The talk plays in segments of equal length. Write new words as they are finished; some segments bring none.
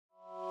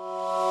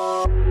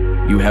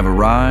You have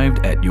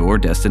arrived at your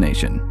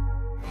destination.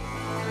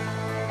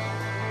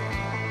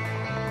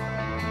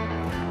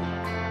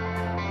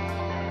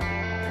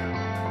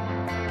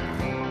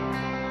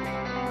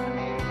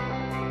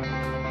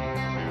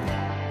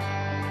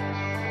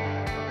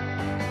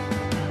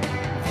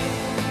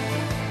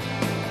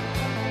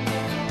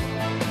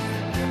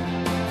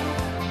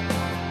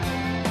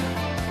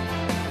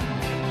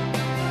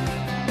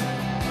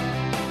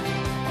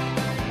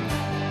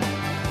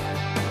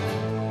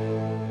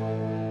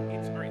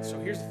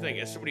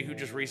 As somebody who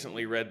just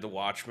recently read The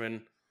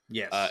Watchmen,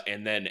 yes,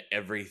 and then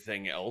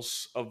everything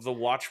else of The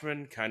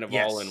Watchmen, kind of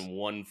yes. all in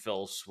one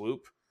fell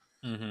swoop,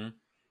 mm-hmm.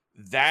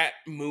 that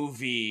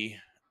movie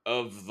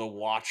of The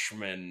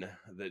Watchmen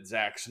that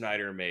Zack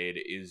Snyder made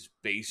is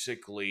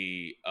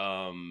basically,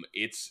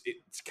 it's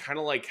kind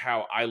of like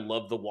how I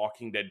love the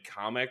Walking Dead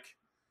comic,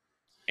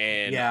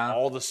 and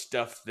all the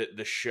stuff that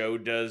the show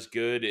does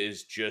good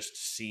is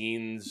just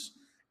scenes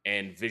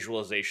and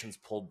visualizations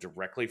pulled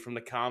directly from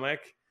the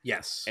comic.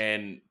 Yes.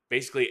 And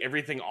basically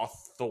everything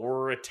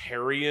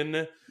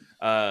authoritarian,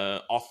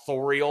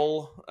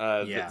 authorial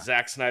that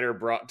Zack Snyder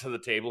brought to the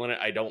table in it,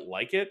 I don't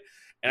like it.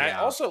 And I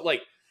also,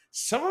 like,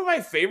 some of my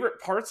favorite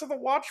parts of The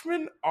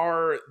Watchmen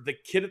are the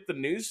kid at the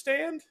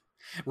newsstand.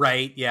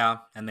 Right, yeah.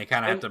 And they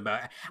kind of have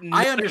to...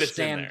 I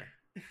understand...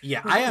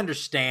 Yeah, I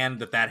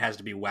understand that has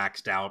to be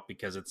waxed out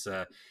because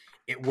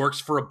it works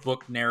for a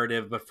book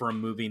narrative, but for a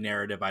movie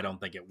narrative, I don't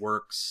think it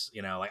works.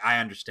 You know, like, I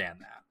understand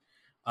that.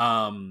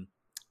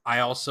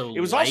 I also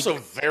it was also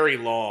very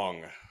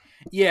long.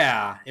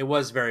 Yeah, it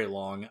was very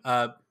long.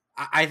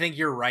 I think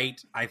you're right.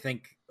 I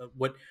think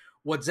what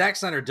Zack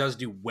Snyder does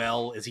do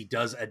well is he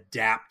does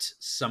adapt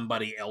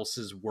somebody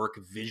else's work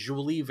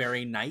visually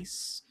very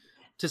nice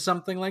to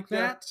something like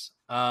that.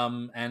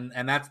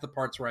 And that's the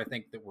parts where I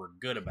think that we're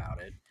good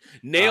about it.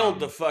 Nailed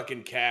the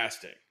fucking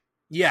casting.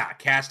 Yeah,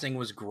 casting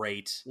was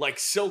great. Like,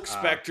 Silk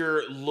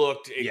Spectre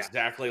looked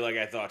exactly like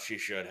I thought she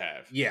should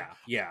have. Yeah.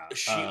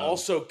 She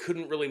also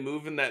couldn't really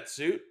move in that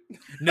suit.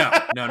 No,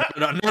 not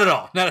at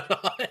all. Not at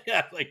all.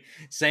 Yeah, like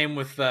same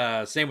with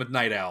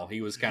Night Owl.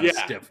 He was kind of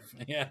stiff.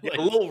 Yeah, like,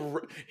 a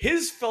little.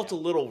 His felt a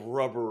little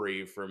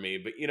rubbery for me,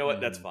 but you know what?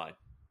 That's fine.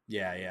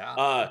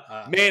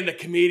 Yeah. Man, the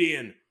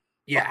comedian.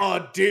 Yeah.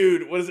 Oh,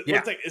 dude, what is it?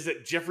 What's is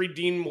it Jeffrey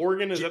Dean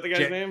Morgan? Is that the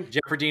guy's name?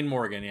 Jeffrey Dean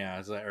Morgan. Yeah.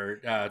 Is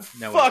that,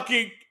 no.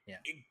 Fucking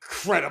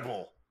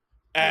incredible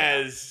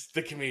as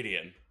the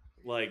comedian.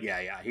 Like,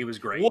 he was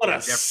great. What a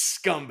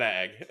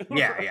scumbag.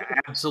 yeah,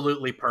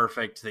 absolutely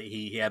perfect. That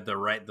he had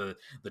the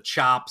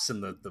chops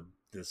and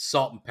the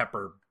salt and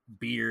pepper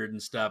beard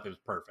and stuff. It was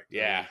perfect.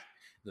 Yeah.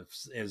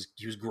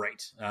 He was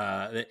great.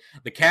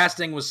 The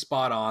casting was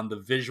spot on.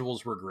 The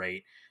visuals were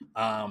great.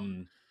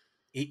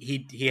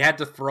 He had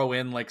to throw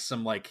in like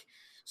some like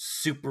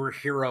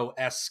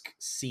superhero-esque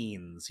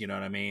scenes, you know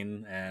what I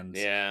mean? And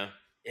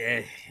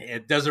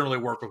it doesn't really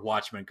work with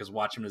Watchmen because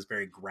Watchmen is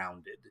very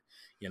grounded,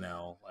 you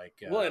know, like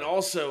well, and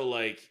also,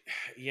 like,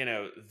 you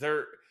know,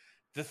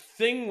 the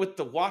thing with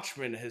the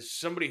Watchmen as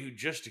somebody who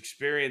just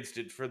experienced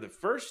it for the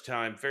first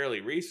time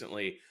fairly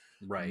recently,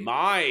 right?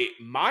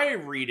 My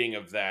reading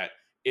of that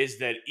is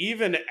that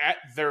even at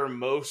their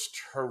most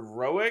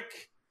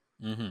heroic,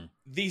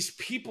 these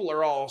people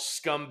are all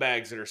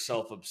scumbags that are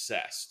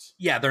self-obsessed.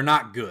 Yeah, they're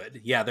not good.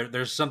 Yeah,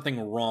 there's something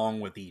wrong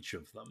with each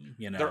of them,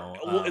 you know.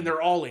 And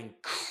they're all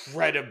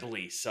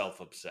incredibly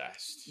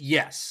self-obsessed.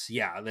 Yes,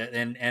 yeah,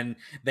 and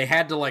they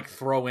had to like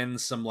throw in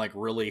some like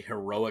really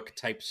heroic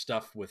type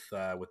stuff with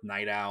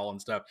Night Owl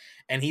and stuff.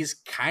 And he's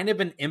kind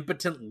of an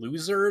impotent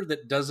loser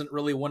that doesn't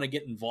really want to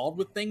get involved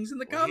with things in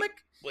the comic.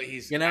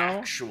 He's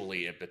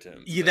actually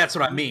impotent. Yeah, that's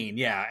what I mean.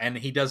 Yeah, and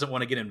he doesn't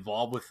want to get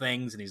involved with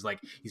things, and he's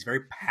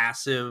very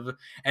passive.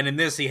 And in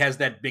this, he has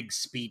that big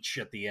speech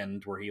at the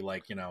end where he,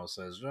 like, you know,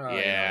 says, you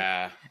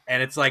know,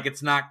 and it's like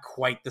it's not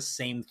quite the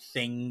same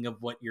thing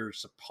of what you're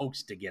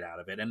supposed to get out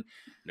of it. And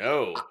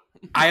no,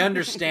 I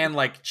understand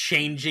like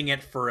changing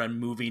it for a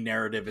movie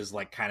narrative is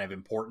like kind of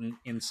important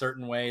in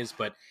certain ways,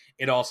 but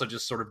it also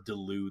just sort of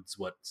dilutes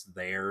what's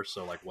there.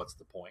 So like, what's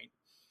the point?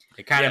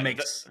 It kind of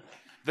makes.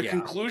 The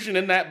conclusion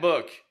in that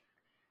book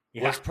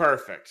was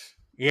perfect.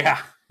 Yeah.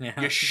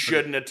 You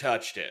shouldn't have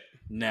touched it.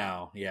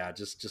 No,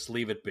 just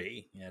leave it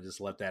be. Yeah,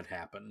 just let that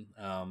happen.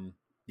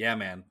 Yeah,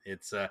 man.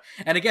 It's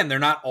and again, they're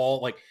not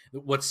all like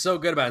what's so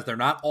good about it is they're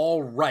not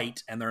all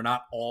right and they're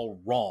not all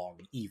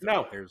wrong either.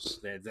 No.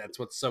 That's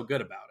what's so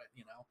good about it,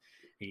 you know.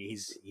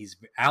 He's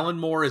Alan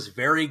Moore is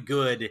very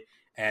good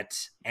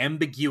at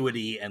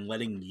ambiguity and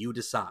letting you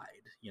decide,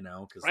 you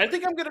know, cuz I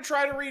think I'm going to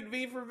try to read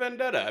V for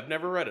Vendetta. I've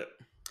never read it.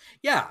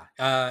 Yeah,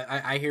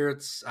 I hear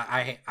it's.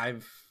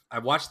 I've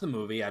watched the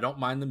movie. I don't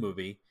mind the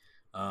movie.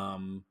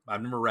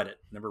 I've never read it.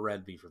 Never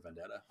read V for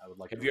Vendetta. I would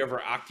like. Have you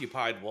ever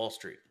occupied Wall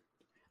Street?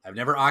 I've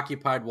never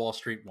occupied Wall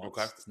Street once.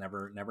 Okay, it's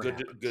never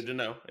good to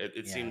know.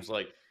 It seems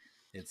like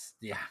it's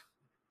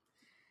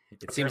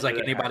It seems like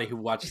anybody who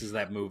watches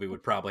that movie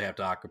would probably have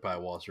to occupy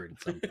Wall Street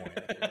at some point.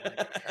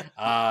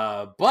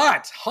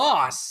 But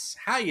Hoss,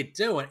 how you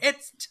doing?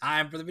 It's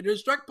time for the Video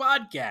Struck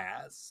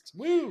podcast.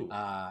 Woo!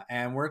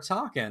 And we're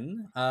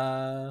talking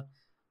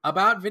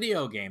about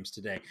video games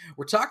today.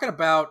 We're talking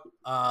about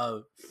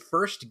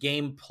first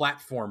game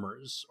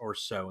platformers, or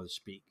so to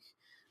speak.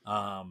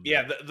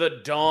 Yeah,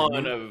 the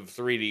dawn new, of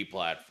 3D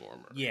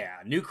platformer. Yeah,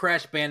 new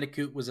Crash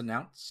Bandicoot was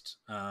announced.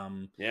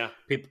 Yeah.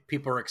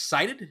 People are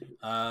excited.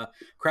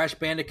 Crash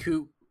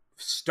Bandicoot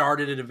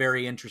started at a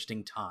very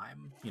interesting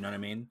time. You know what I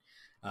mean?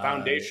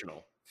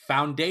 Foundational.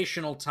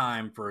 Foundational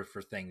time for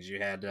things. You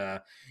had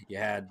the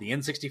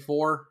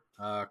N64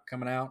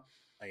 coming out.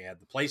 You had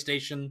the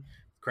PlayStation,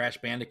 Crash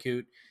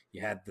Bandicoot.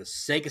 You had the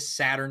Sega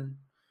Saturn,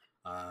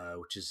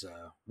 which is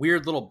a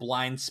weird little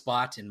blind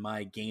spot in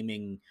my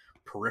gaming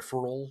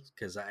peripheral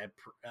because I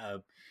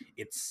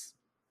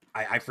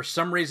for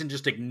some reason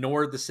just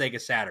ignored the Sega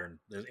Saturn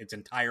its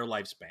entire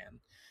lifespan,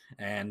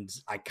 and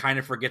I kind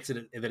of forget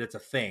that it's a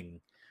thing.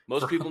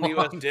 Most people in the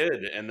US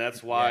did, and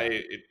that's why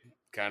it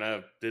kind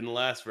of didn't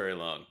last very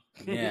long.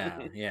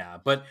 yeah.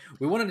 But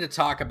we wanted to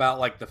talk about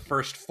like the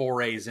first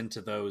forays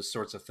into those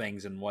sorts of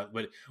things, and what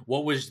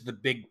was the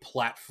big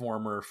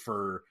platformer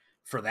for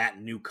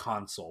that new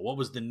console? What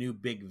was the new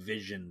big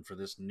vision for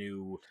this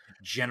new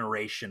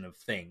generation of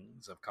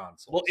things, of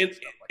consoles? Well,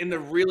 the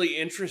really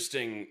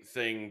interesting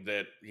thing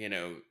that,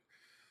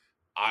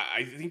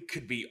 I think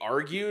could be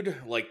argued,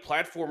 like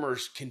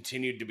platformers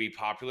continued to be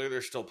popular.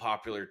 They're still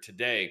popular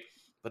today.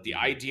 But the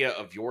idea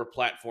of your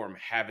platform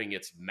having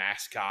its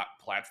mascot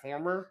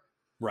platformer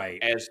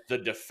right as the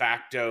de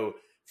facto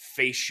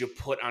face you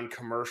put on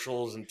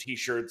commercials and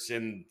t-shirts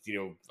and,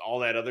 all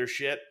that other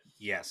shit.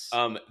 Yes.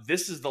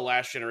 This is the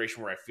last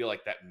generation where I feel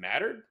like that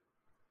mattered.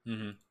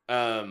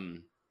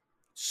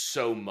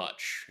 So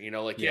much,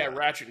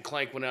 Ratchet and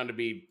Clank went on to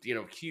be,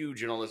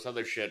 huge and all this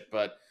other shit.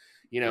 But,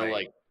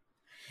 like,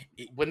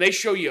 when they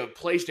show you a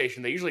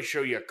PlayStation, they usually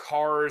show you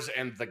Cars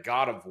and the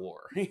God of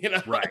War,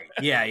 Right.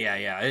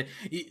 Yeah.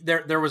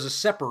 There was a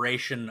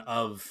separation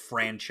of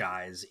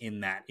franchise in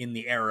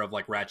the era of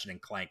like Ratchet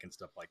and Clank and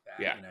stuff like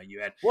that. Yeah.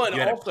 You had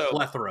also, a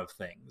plethora of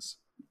things.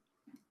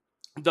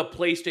 The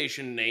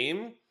PlayStation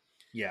name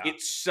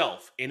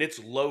itself, and its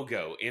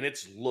logo, and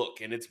its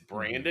look, and its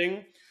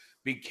branding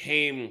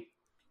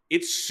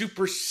it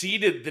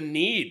superseded the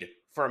need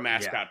for a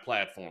mascot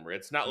platformer.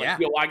 It's not like,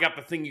 yo, I got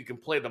the thing you can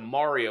play the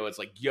Mario. It's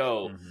like,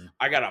 yo,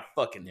 I got a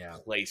fucking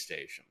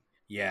PlayStation.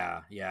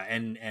 Yeah.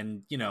 And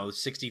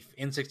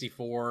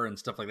N64 and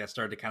stuff like that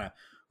started to kind of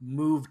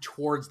move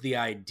towards the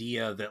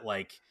idea that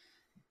like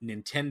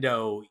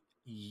Nintendo,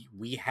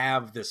 we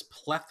have this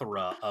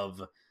plethora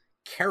of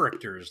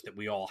characters that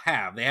we all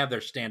have. They have their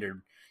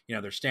standard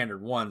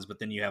ones, but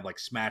then you have like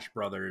Smash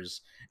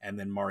Brothers and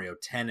then Mario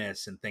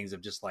Tennis and things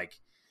of just like,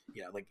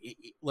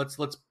 let's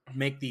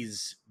make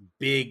these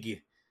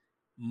big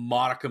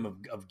modicum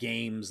of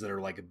games that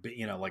are like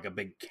a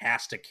big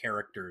cast of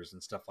characters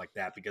and stuff like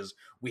that, because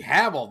we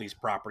have all these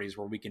properties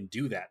where we can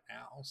do that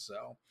now.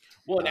 So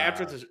and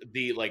after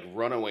the like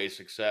runaway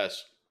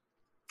success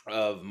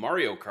of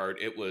Mario Kart,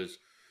 it was,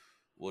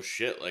 well,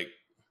 shit, like,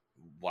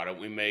 why don't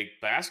we make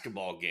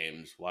basketball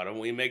games? Why don't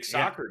we make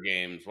soccer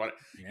games?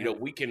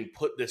 We can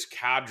put this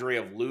cadre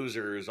of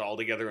losers all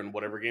together in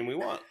whatever game we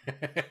want.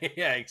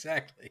 Yeah,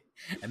 exactly.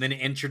 And then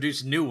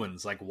introduce new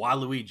ones like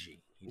Waluigi.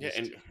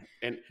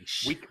 And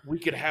we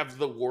could have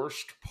the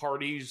worst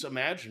parties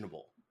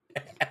imaginable.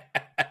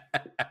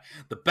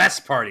 The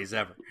best parties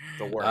ever.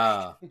 The worst.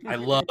 I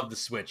love the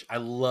Switch. I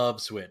love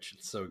Switch.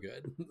 It's so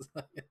good.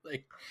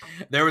 Like,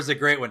 there was a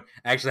great one.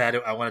 Actually,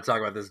 I want to talk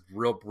about this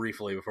real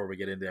briefly before we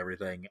get into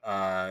everything.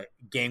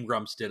 Game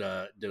Grumps did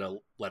a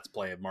Let's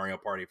Play of Mario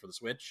Party for the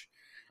Switch,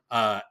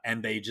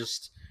 and they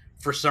just,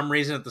 for some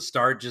reason at the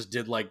start, just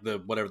did like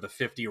the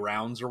 50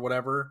 rounds or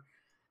whatever,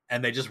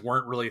 and they just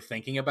weren't really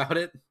thinking about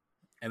it.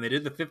 And they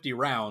did the 50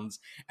 rounds,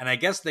 and I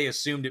guess they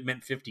assumed it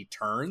meant 50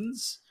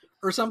 turns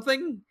or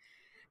something.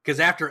 Because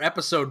after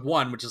episode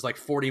 1, which is like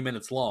 40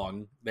 minutes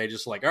long, they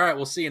just like, all right,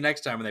 we'll see you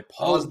next time. And they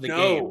pause the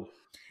game.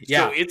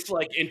 Yeah. So it's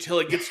like until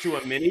it gets to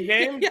a mini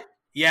game?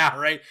 Yeah,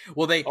 right.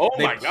 Well,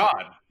 my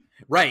God.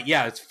 Right,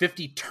 yeah, it's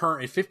 50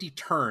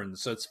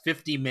 turns, so it's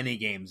 50 mini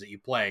games that you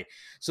play.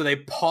 So they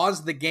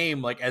pause the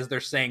game like as they're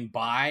saying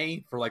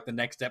bye for like the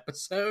next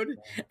episode,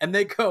 and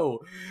they go,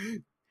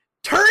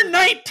 turn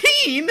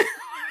 19!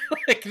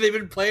 Like they've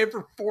been playing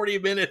for 40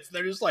 minutes.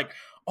 They're just like,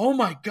 oh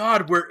my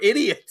God, we're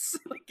idiots.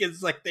 Like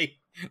it's like they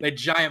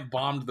giant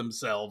bombed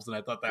themselves, and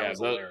I thought that was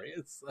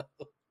hilarious.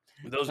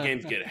 Those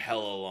games get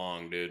hella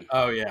long, dude.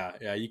 Oh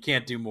yeah. You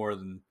can't do more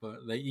than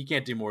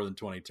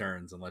 20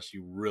 turns unless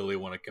you really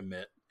want to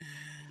commit.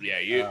 Yeah,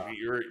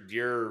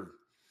 you're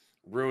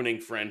ruining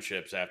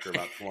friendships after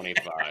about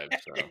 25.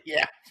 So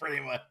yeah,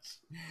 pretty much.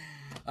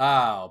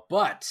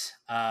 But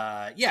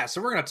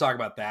so we're gonna talk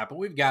about that. But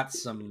we've got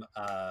some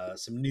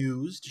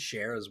news to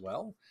share as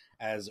well,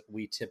 as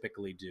we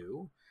typically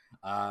do.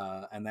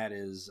 And that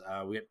is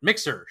we had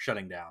Mixer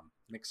shutting down.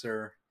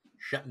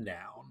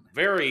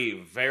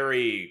 Very,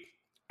 very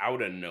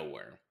out of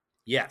nowhere.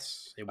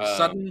 Yes, it was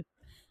sudden,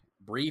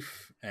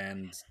 brief,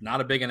 and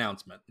not a big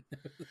announcement.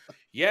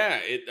 Yeah,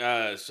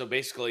 it. So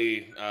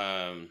basically,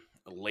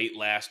 late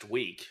last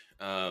week,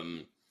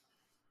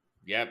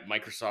 yeah,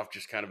 Microsoft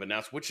just kind of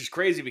announced, which is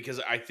crazy because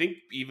I think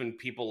even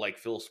people like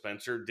Phil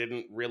Spencer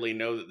didn't really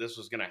know that this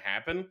was going to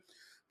happen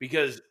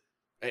because,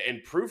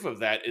 and proof of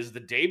that is the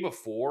day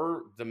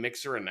before the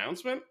Mixer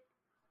announcement,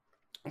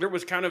 there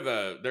was kind of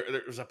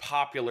there was a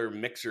popular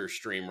Mixer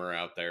streamer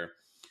out there.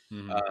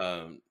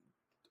 Mm-hmm.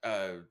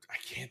 I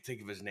can't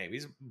think of his name.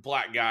 He's a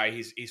black guy.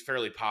 He's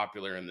fairly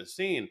popular in the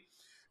scene.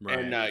 Right.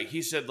 And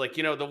he said, like,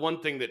 the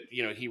one thing that,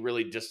 he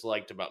really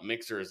disliked about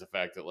Mixer is the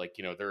fact that, like,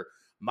 their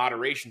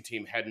moderation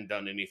team hadn't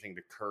done anything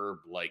to curb,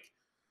 like,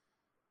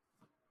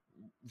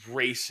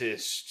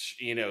 racist,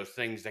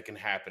 things that can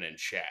happen in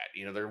chat.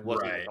 There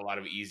wasn't like a lot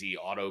of easy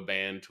auto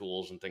ban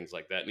tools and things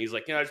like that. And he's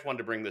like, I just wanted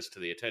to bring this to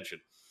the attention.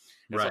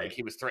 It's not like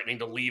he was threatening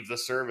to leave the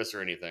service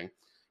or anything.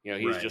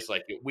 He's just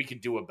like, we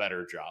could do a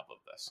better job of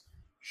this.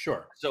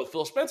 Sure. So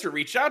Phil Spencer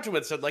reached out to him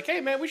and said, like,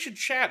 hey, man, we should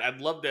chat. I'd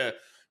love to,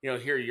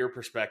 hear your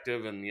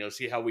perspective and,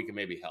 see how we can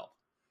maybe help.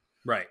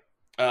 Right.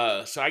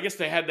 So I guess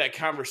they had that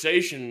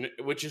conversation,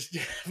 which is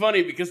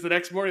funny because the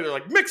next morning they're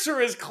like,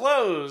 Mixer is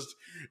closed.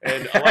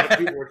 And a lot of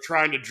people were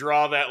trying to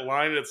draw that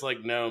line. And it's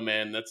like, no,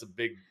 man, that's a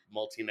big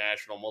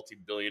multinational,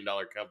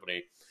 multi-billion-dollar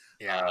company.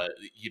 Yeah.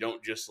 You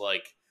don't just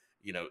like,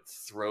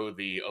 throw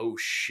the oh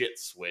shit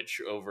switch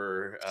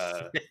over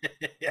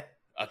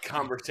a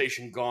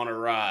conversation gone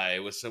awry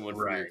with someone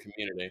from your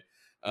community.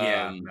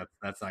 Yeah,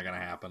 that's not gonna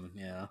happen.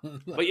 Yeah.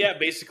 But yeah,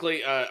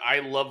 basically, I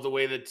love the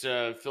way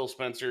that Phil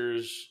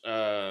Spencer's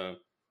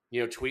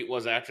tweet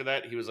was after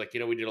that. He was like,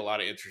 we did a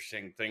lot of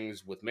interesting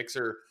things with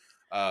Mixer.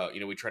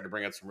 We tried to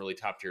bring out some really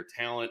top tier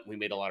talent. We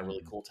made a lot of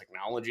really cool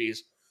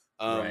technologies.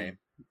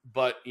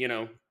 But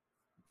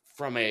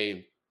from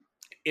a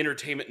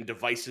entertainment and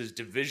devices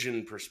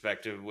division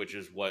perspective, which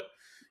is what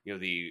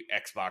the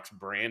Xbox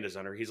brand is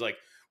under, he's like,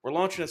 we're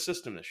launching a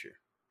system this year.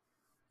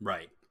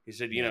 Right. He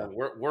said,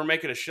 we're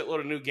making a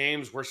shitload of new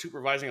games. We're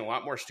supervising a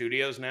lot more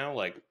studios now.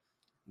 Like,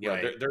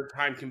 their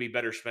time can be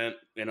better spent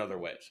in other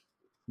ways.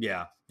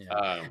 Yeah.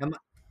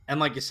 And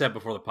like you said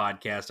before the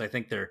podcast, I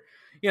think the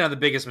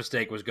biggest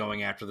mistake was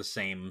going after the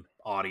same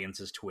audience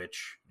as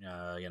Twitch,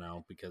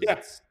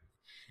 because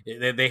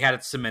they had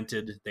it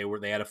cemented.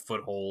 They had a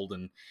foothold,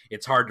 and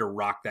it's hard to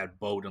rock that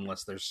boat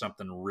unless there's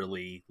something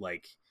really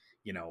like,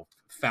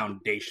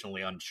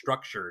 foundationally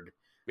unstructured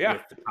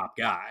with the top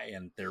guy,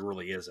 and there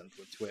really isn't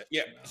with Twitch.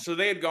 Yeah, so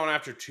they had gone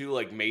after two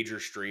like major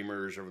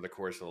streamers over the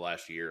course of the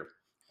last year.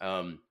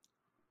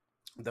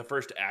 The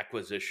first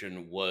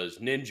acquisition was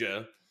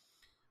Ninja,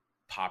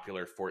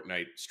 popular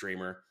Fortnite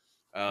streamer,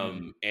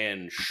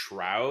 and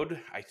Shroud.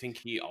 I think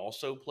he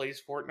also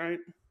plays Fortnite.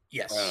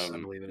 Yes, I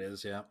believe it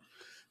is. Yeah.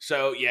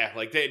 So yeah,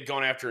 like they had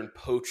gone after and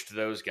poached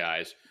those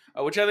guys,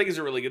 which I think is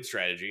a really good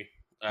strategy.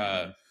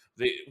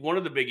 One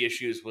of the big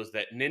issues was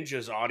that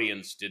Ninja's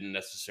audience didn't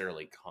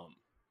necessarily come.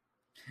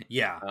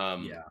 Yeah.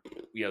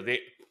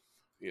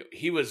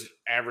 He was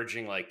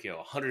averaging like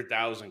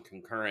 100,000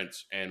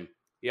 concurrents, and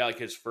like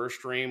his first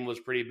stream was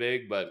pretty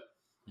big, but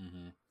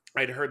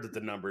I'd heard that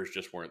the numbers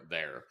just weren't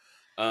there.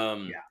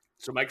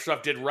 So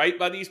Microsoft did right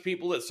by these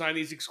people that signed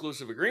these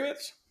exclusive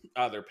agreements.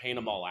 They're paying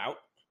them all out.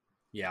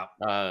 Yeah.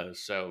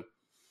 So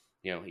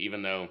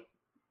even though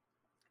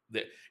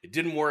it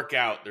didn't work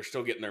out, they're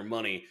still getting their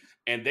money,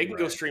 and they can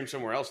go stream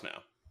somewhere else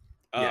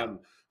now.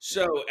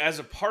 So as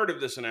a part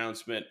of this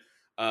announcement,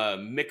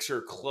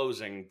 Mixer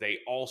closing, they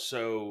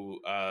also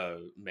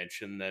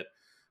mentioned that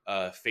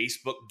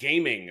Facebook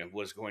Gaming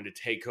was going to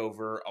take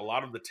over a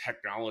lot of the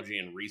technology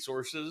and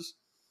resources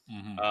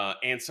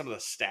and some of the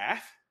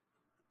staff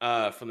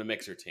from the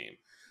Mixer team.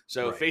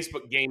 So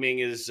Facebook Gaming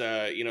is,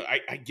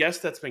 I guess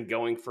that's been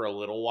going for a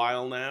little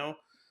while now.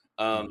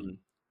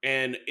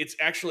 And it's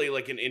actually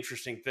like an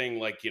interesting thing.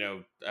 Like, we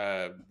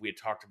had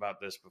talked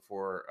about this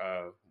before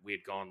we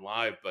had gone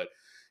live, but,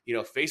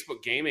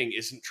 Facebook Gaming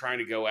isn't trying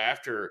to go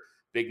after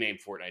big name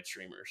Fortnite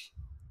streamers.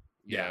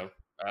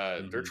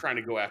 They're trying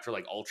to go after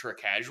like ultra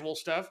casual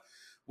stuff,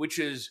 which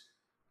is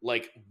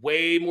like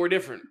way more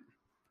different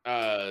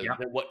than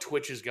what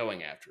Twitch is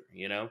going after,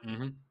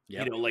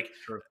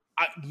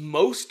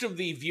 most of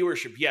the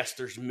viewership, yes,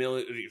 there's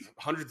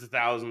hundreds of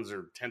thousands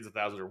or tens of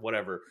thousands or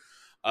whatever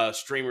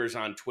streamers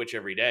on Twitch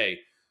every day.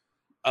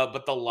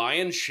 But the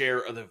lion's share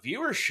of the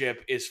viewership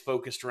is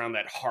focused around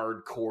that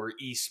hardcore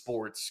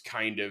esports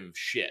kind of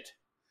shit.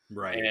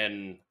 Right.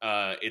 And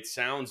it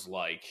sounds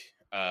like,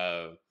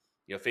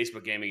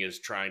 Facebook Gaming is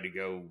trying to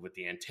go with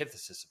the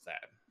antithesis of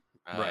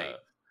that.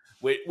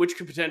 Which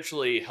could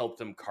potentially help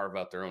them carve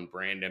out their own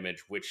brand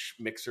image, which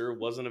Mixer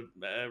wasn't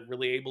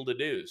really able to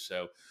do.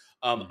 So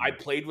I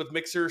played with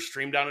Mixer,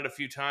 streamed on it a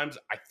few times.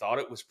 I thought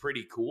it was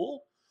pretty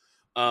cool.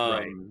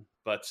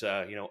 But,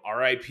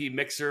 RIP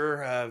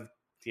Mixer,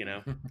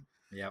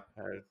 Yep.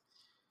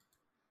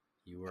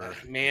 You were...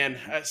 man,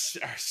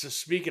 so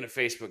speaking of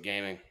Facebook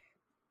Gaming...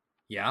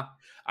 Yeah?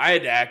 I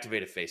had to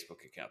activate a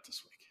Facebook account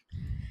this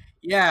week.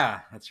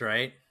 Yeah, that's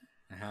right.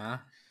 Uh-huh.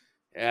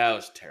 Yeah, it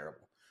was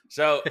terrible.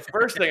 So the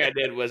first thing I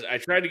did was I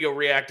tried to go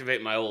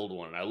reactivate my old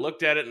one. I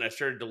looked at it and I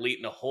started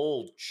deleting a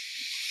whole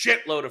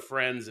shitload of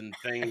friends and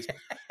things.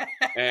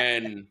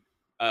 And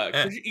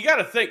Because you got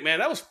to think, man,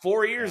 that was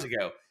 4 years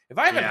ago. If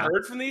I haven't Yeah.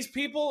 heard from these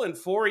people in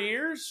 4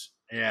 years,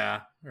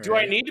 Yeah. do I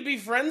Right. need to be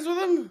friends with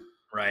them?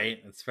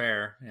 Right. That's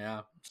fair.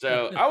 Yeah.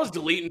 So I was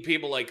deleting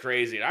people like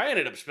crazy. I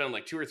ended up spending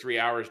like 2 or 3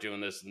 hours doing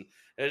this, and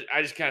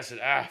I just kind of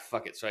said,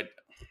 fuck it. So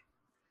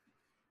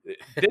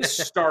this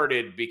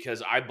started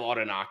because I bought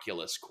an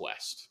Oculus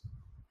Quest.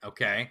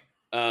 Okay.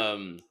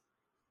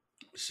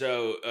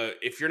 So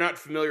if you're not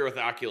familiar with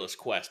Oculus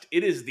Quest,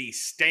 it is the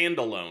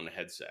standalone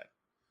headset.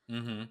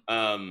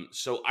 Mm-hmm.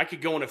 So I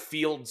could go in a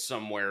field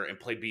somewhere and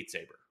play Beat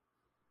Saber.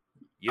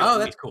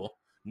 That's cool.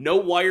 No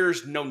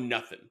wires, no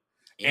nothing.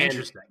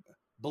 Interesting. And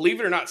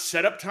believe it or not,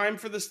 setup time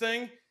for this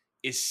thing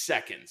is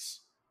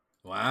seconds.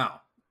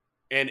 Wow.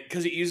 And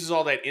because it uses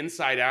all that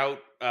inside out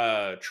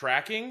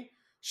tracking,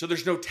 so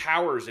there's no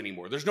towers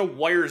anymore. There's no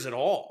wires at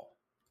all.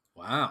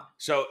 Wow.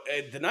 So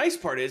the nice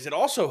part is it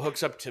also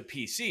hooks up to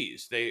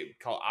PCs. They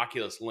call it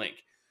Oculus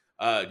Link.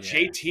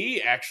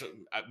 JT actually,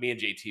 me and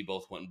JT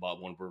both went and bought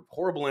one. We're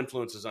horrible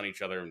influences on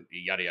each other, and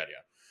yada yada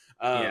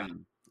yada.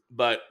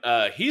 But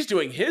he's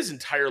doing his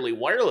entirely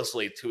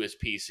wirelessly to his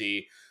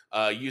PC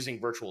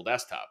using virtual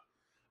desktop.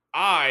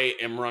 I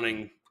am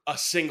running a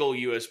single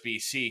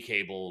USB-C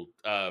cable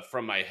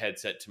from my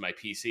headset to my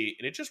PC,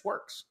 and it just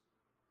works.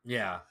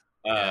 Yeah.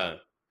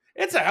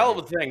 It's a hell of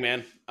a thing,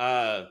 man.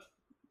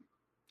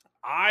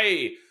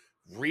 I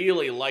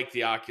really like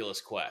the Oculus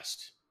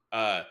Quest.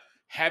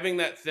 Having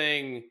that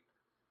thing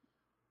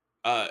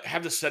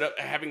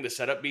having the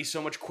setup be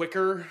so much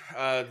quicker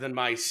than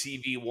my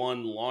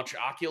CV1 launch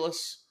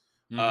Oculus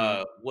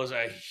was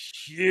a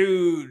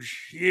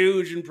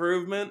huge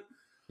improvement.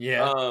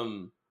 Yeah.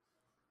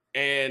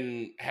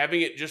 And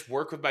having it just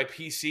work with my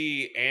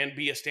PC and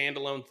be a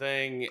standalone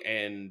thing,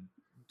 and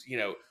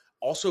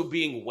also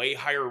being way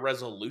higher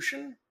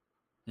resolution.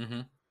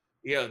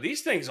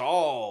 These things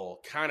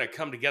all kind of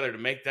come together to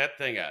make that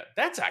thing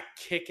that's a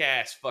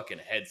kick-ass fucking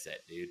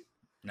headset, dude.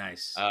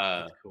 Nice.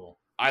 That's cool.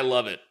 I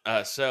love it.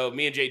 So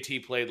me and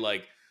JT played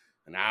like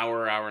an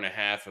hour and a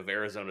half of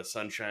Arizona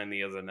Sunshine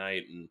the other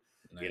night, and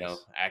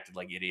acted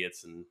like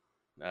idiots and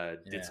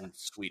did some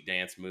sweet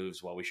dance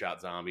moves while we shot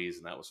zombies,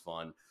 and that was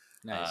fun.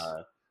 Nice.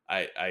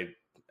 I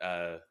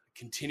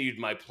continued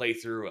my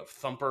playthrough of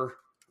Thumper,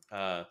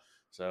 so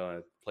I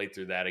played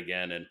through that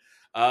again, and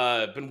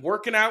been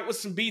working out with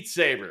some Beat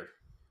Saber.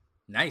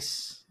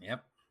 Nice.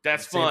 Yep.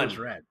 That's Beat fun. Saber's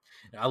rad.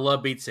 I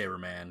love Beat Saber,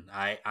 man.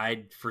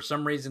 I for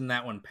some reason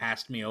that one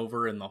passed me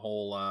over in the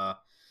whole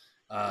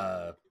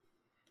VR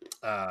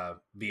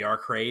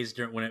craze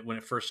when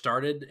it first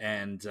started,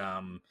 and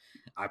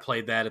I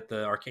played that at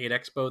the Arcade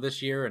Expo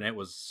this year, and it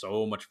was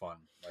so much fun.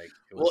 Like,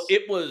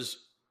 it was,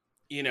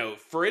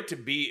 for it to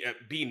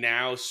be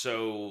now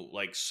so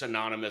like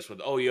synonymous with,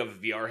 you have a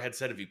VR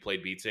headset. Have you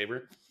played Beat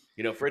Saber?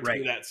 For it to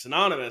be that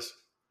synonymous,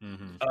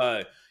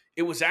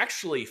 it was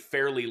actually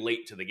fairly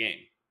late to the game.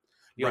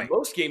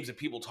 Most games that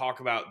people talk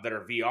about that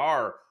are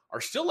VR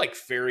are still like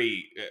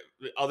very,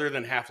 other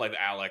than Half-Life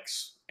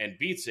Alyx and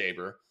Beat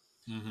Saber.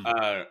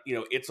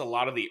 It's a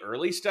lot of the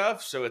early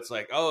stuff. So it's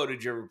like,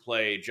 did you ever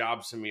play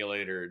Job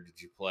Simulator?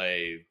 Did you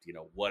play,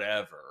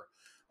 whatever?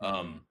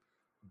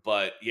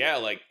 But yeah,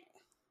 like,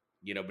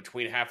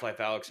 between Half-Life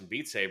Alyx and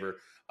Beat Saber,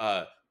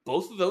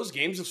 both of those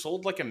games have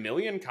sold like 1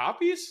 million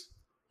copies.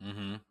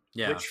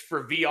 Yeah. Which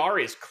for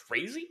VR is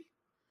crazy.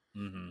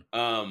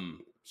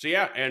 So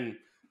yeah, and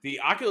the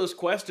Oculus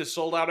Quest is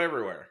sold out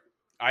everywhere.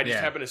 I just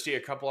happened to see a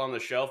couple on the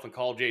shelf and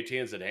called JT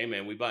and said, "Hey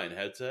man, we buying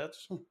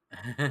headsets?"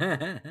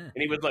 And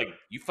he was like,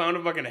 "You found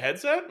a fucking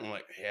headset?" I'm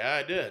like, "Yeah,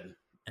 I did.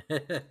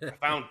 I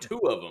found 2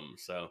 of them."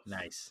 So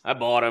nice. I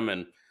bought them,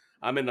 and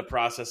I'm in the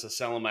process of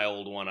selling my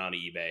old one on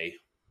eBay.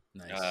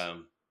 Nice.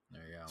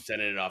 There you go.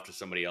 Sending it off to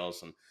somebody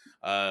else, and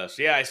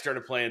so yeah, I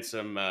started playing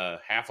some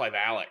Half-Life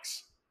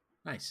Alyx.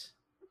 Nice.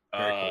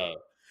 Very cool.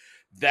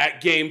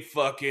 That game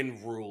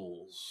fucking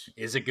rules.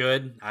 Is it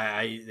good?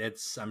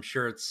 I'm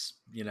sure it's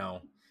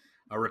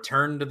a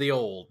return to the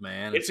old,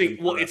 man. It's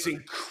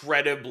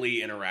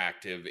incredibly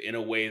interactive in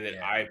a way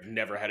that I've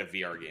never had a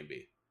VR game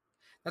be.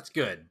 That's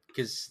good,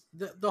 because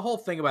the whole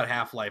thing about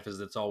Half-Life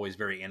is it's always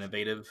very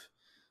innovative.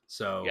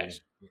 So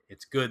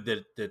it's good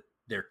that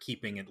they're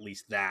keeping at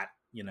least that.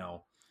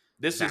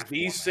 This is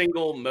the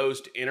single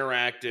most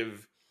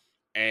interactive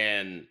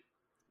and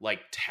like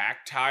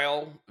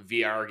tactile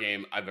VR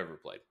game I've ever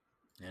played.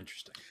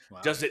 Interesting.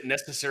 Wow. Does it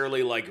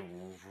necessarily like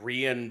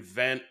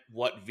reinvent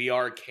what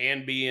VR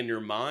can be in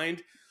your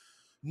mind?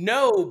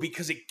 No,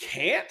 because it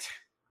can't.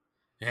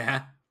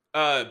 Yeah.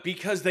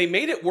 Because they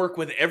made it work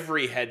with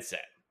every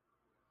headset.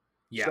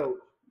 Yeah. So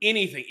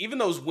anything, even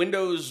those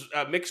Windows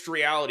mixed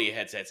reality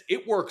headsets,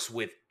 it works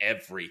with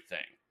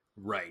everything.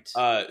 Right.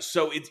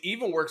 So it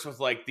even works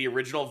with like the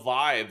original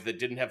Vive that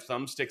didn't have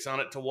thumbsticks on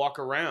it to walk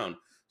around.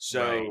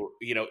 So,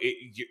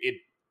 it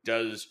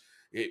does.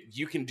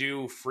 You can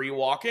do free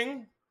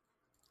walking,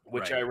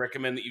 which I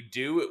recommend that you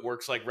do. It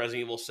works like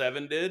Resident Evil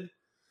 7 did.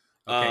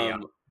 Okay,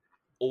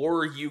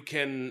 or you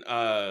can,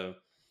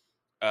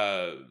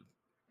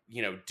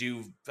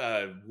 do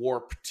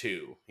warp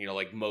to,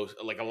 like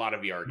a lot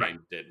of VR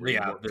games did, where you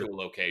warp to a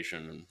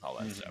location and all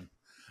that stuff.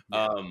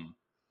 Yeah.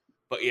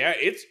 But yeah,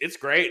 it's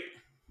great.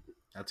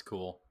 That's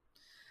cool.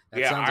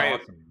 That sounds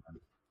awesome.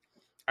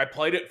 I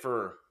played it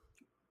for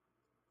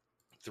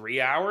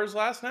 3 hours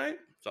last night,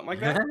 something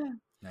like that.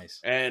 Nice.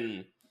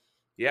 And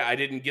yeah, I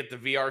didn't get the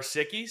VR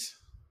sickies.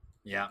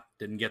 Yeah,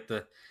 didn't get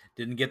the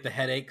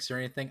headaches or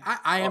anything.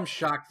 I am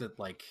shocked that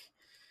like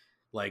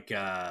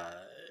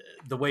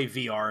the way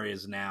VR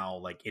is now,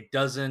 like it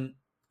doesn't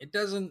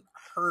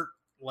hurt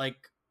like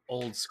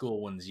old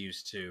school ones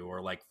used to,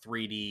 or like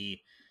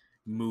 3D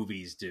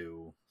movies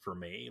do for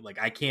me.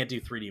 Like I can't do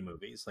 3D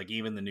movies. Like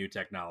even the new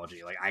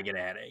technology, like I get a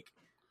headache.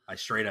 I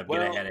straight up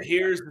get a headache.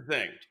 Here's the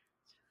thing.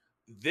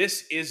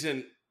 This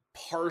isn't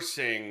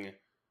parsing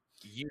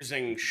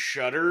using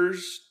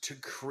shutters to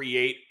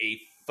create a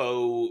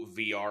faux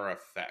VR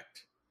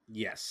effect.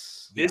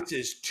 Yes. This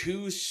is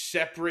 2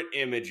 separate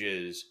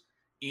images,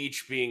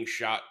 each being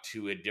shot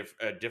to a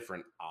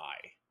different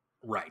eye.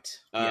 Right.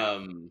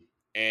 And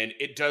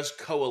it does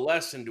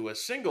coalesce into a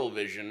single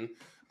vision,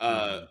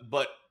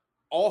 but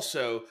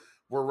also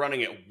we're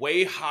running at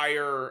way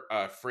higher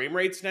frame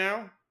rates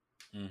now,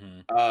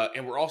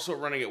 and we're also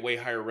running at way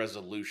higher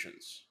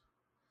resolutions.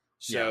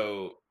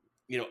 So,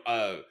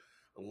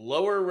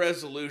 lower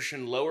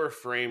resolution, lower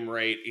frame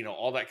rate,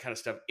 all that kind of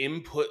stuff,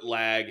 input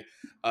lag,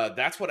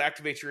 that's what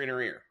activates your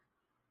inner ear.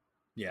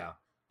 Yeah.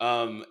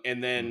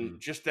 And then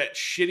just that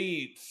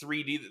shitty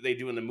 3D that they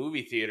do in the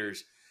movie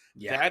theaters,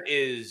 that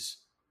is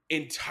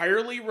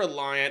entirely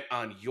reliant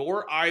on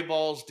your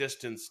eyeballs'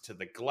 distance to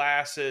the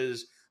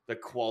glasses, the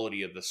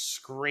quality of the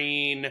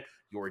screen,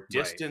 your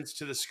distance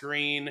to the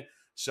screen.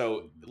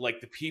 So, like,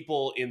 the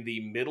people in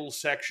the middle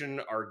section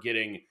are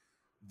getting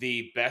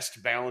the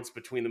best balance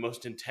between the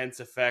most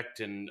intense effect,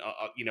 and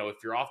if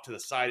you're off to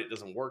the side, it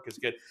doesn't work as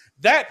good.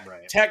 That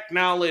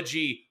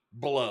technology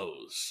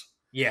blows.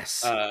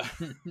 Yes.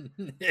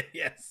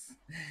 Yes,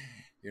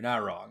 you're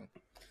not wrong.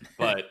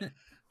 But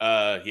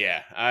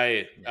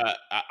I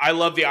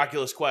love the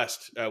Oculus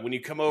Quest. When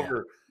you come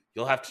over,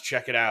 you'll have to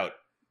check it out.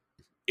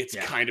 It's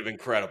kind of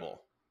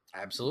incredible.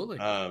 Absolutely.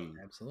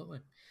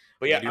 Absolutely.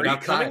 But yeah, are you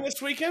coming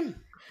this weekend?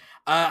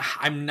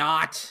 I'm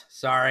not.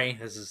 Sorry,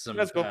 this is some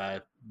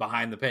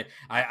behind the pin.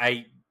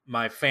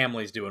 My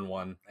family's doing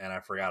one, and I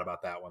forgot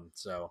about that one.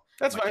 So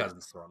that's my fine.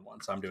 cousin's throwing one,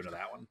 so I'm doing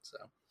that one. So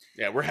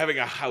yeah, we're having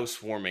a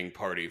housewarming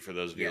party for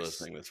those of you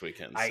listening this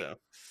weekend. So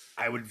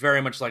I would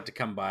very much like to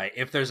come by.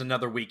 If there's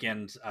another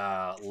weekend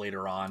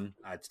later on,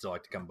 I'd still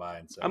like to come by.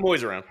 And so I'm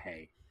always around.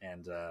 Hey,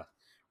 and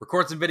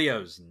record some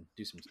videos and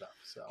do some stuff.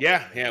 So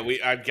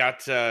I've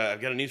got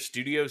a new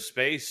studio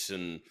space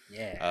and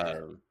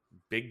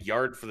big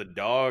yard for the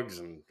dogs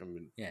and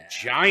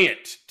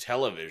giant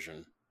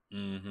television.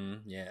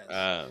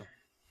 Yes.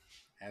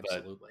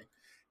 Absolutely.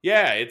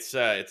 It's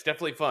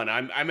definitely fun.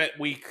 I'm at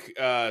week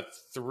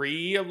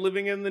 3 of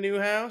living in the new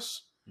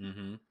house,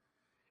 and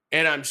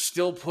I'm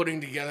still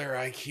putting together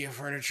IKEA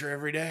furniture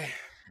every day.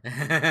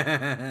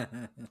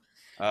 More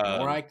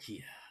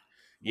IKEA.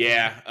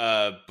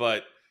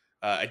 But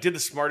I did the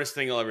smartest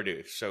thing I'll ever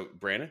do. So,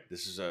 Brandon,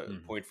 this is a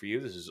point for you.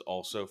 This is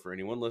also for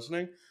anyone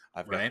listening.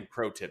 I've got some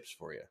pro tips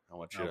for you. I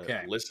want you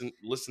to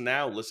listen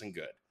now, listen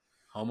good.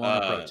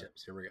 Homeowner pro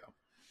tips. Here we go.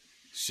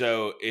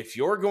 So if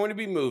you're going to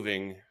be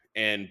moving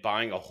and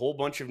buying a whole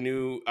bunch of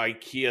new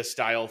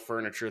IKEA-style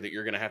furniture that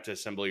you're going to have to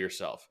assemble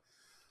yourself.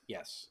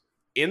 Yes.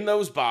 In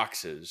those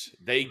boxes,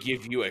 they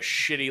give you a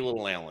shitty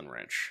little Allen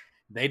wrench.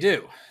 They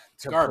do.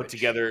 It's garbage. Put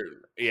together,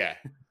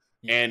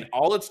 And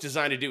all it's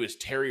designed to do is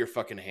tear your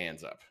fucking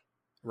hands up.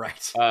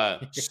 Right.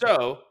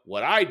 So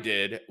what I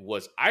did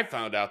was I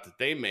found out that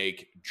they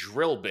make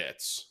drill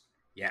bits.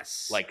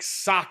 Yes. Like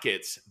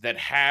sockets that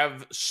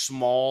have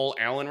small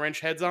Allen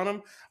wrench heads on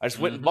them. I just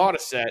went and bought a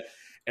set,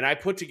 and I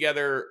put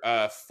together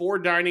 4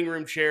 dining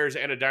room chairs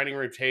and a dining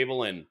room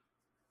table in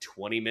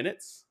 20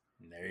 minutes.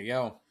 There you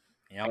go.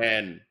 Yep.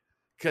 And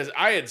because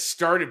I had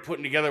started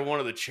putting together one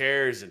of the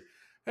chairs, and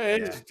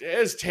it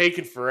was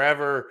taking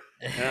forever.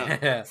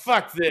 And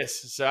fuck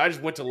this. So I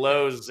just went to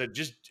Lowe's and said,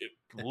 just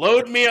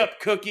load me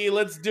up, Cookie.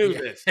 Let's do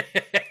this.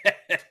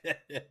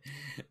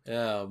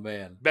 Oh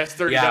man, best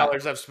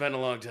 $30 I've spent in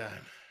a long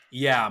time.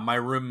 Yeah, my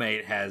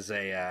roommate has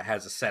a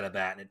set of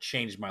that, and it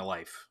changed my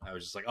life. I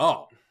was just like,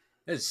 oh,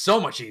 it's so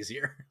much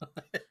easier.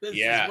 This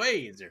is way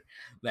easier.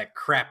 That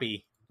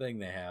crappy thing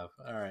they have.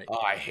 All right. Oh,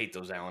 I hate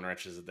those Allen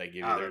wrenches that they give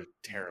you. They're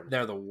terrible.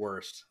 They're the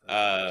worst.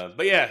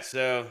 But yeah,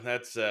 so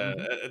that's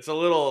it's a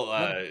little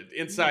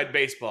inside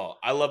baseball.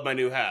 I love my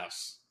new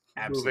house.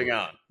 Absolutely. Moving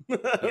on.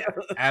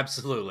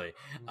 Absolutely.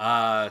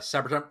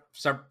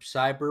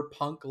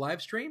 Cyberpunk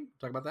live stream.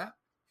 Talk about that.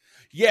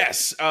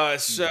 Yes.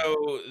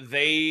 So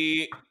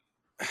they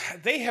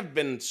have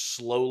been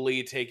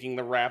slowly taking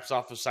the wraps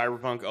off of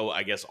Cyberpunk. Oh,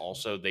 I guess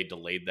also they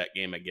delayed that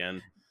game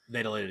again.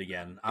 They delayed it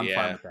again. I'm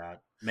fine with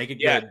that. Make it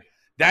good.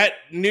 That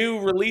new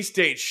release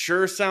date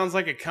sure sounds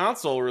like a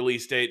console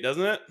release date,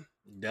 doesn't it?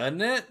 Doesn't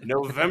it?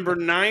 November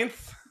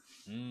 9th.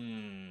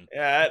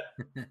 Yeah,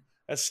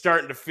 That's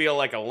starting to feel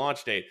like a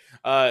launch date.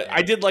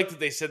 I did like that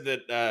they said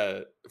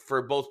that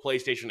for both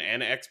PlayStation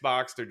and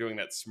Xbox, they're doing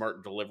that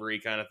smart delivery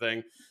kind of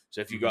thing.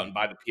 So if you go out and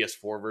buy the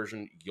PS4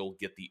 version, you'll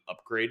get the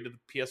upgrade to the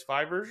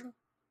PS5 version.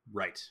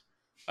 Right.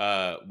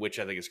 Which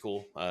I think is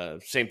cool.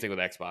 Same thing with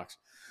Xbox.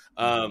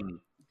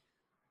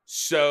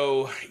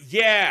 So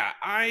yeah,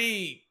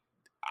 I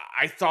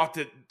thought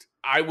that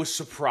I was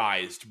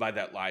surprised by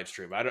that live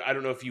stream. I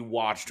don't know if you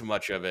watched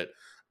much of it.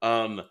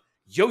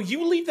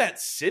 You leave that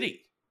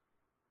city.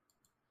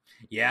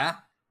 Yeah.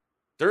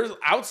 There's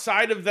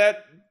outside of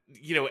that,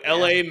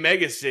 LA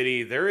mega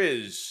city, there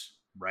is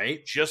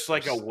just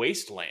like a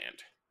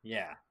wasteland.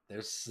 Yeah.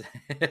 There's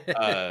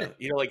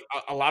like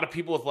a lot of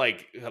people with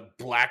like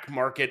black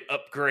market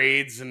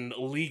upgrades and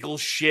illegal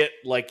shit.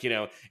 Like,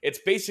 it's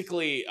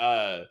basically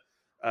the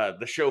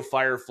show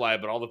Firefly,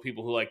 but all the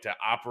people who like to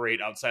operate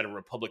outside of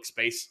Republic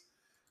space.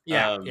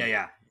 Yeah,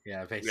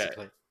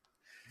 basically.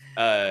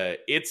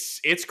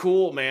 It's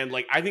cool, man.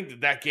 Like, I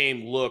think that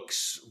game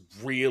looks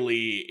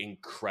really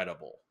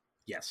incredible.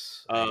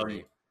 Yes.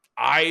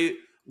 I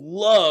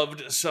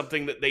loved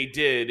something that they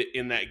did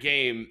in that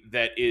game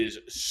that is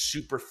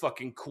super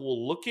fucking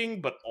cool looking,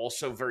 but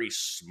also very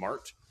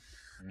smart.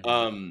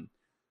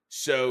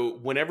 So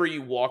whenever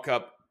you walk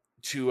up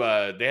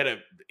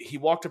to he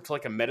walked up to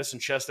like a medicine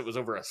chest that was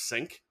over a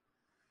sink,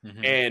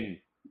 and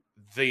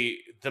the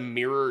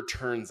mirror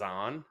turns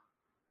on.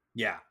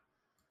 Yeah.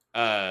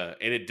 And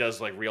it does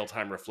like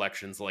real-time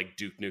reflections like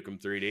Duke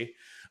Nukem 3D.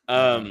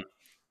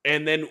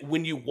 And then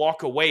when you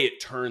walk away, it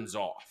turns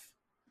off.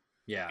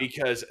 Yeah.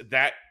 Because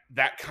that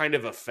kind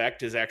of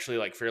effect is actually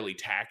like fairly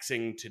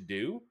taxing to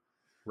do.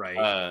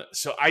 Right.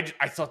 So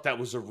I thought that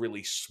was a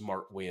really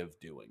smart way of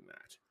doing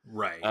that.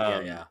 Right.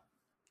 Yeah.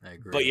 I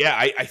agree. But yeah,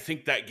 I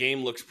think that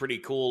game looks pretty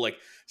cool. Like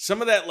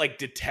some of that like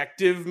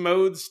detective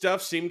mode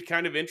stuff seemed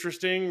kind of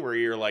interesting where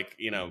you're like,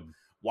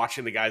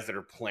 watching the guys that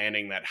are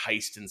planning that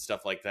heist and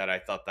stuff like that. I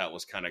thought that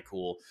was kind of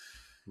cool.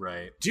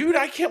 Right. Dude,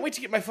 I can't wait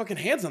to get my fucking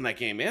hands on that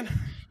game, man.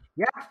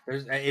 Yeah,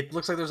 it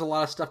looks like there's a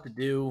lot of stuff to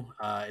do.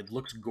 It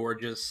looks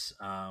gorgeous.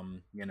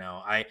 I'm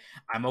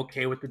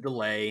okay with the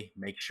delay.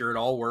 Make sure it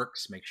all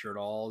works. Make sure it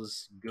all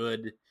is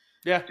good.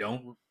 Yeah.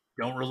 Don't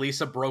release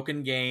a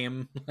broken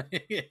game.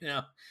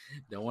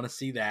 Don't want to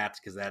see that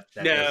because that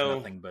does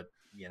nothing but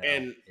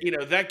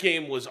that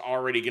game was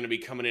already going to be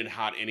coming in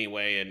hot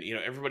anyway, and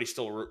everybody's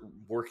still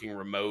working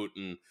remote,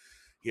 and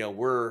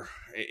we're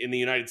in the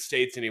United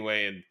States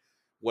anyway, and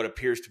what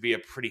appears to be a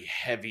pretty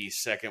heavy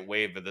second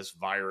wave of this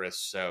virus.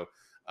 So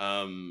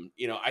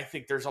I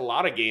think there's a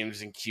lot of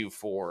games in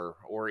Q4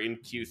 or in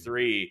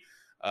Q3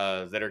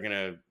 that are going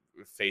to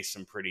face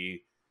some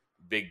pretty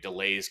big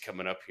delays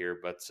coming up here,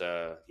 but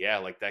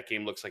like that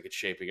game looks like it's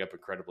shaping up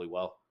incredibly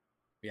well.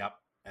 Yep,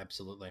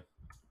 absolutely.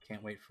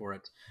 Can't wait for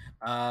it.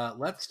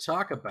 Let's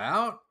talk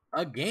about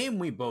a game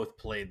we both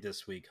played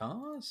this week, huh?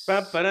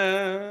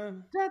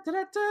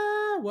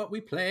 What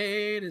we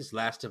played is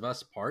Last of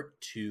Us Part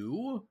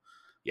 2.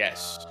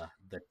 Yes.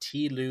 The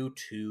T-Lu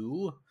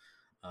 2.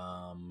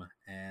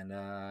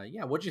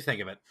 What'd you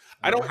think of it?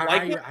 I don't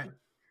like it.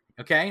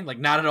 Okay, like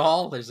not at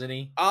all. There's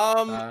any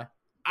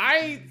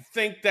I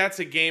think that's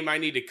a game I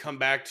need to come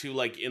back to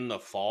like in the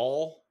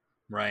fall.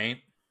 Right.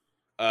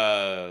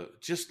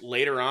 Just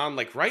later on,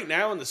 like right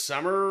now in the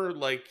summer,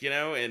 like,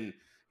 and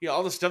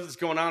all the stuff that's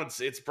going on,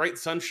 it's bright,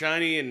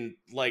 sunshiny, and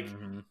like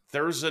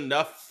there's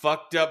enough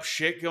fucked up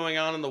shit going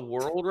on in the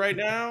world right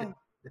now.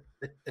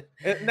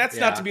 And that's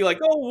not to be like,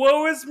 oh,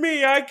 woe is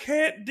me, I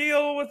can't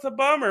deal with the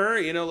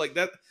bummer, like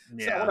that.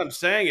 That's not what I'm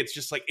saying. It's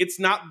just like, it's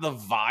not the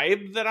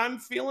vibe that I'm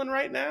feeling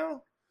right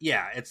now.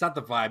 Yeah, it's not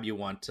the vibe you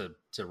want to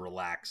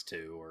relax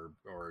to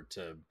or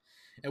to,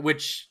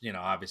 which,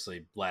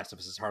 obviously Last of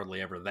Us is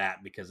hardly ever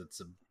that because it's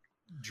a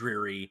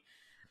dreary,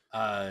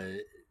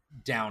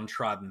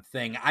 downtrodden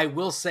thing. I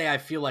will say I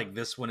feel like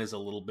this one is a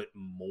little bit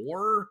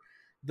more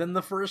than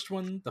the first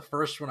one. The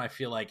first one I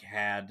feel like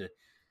had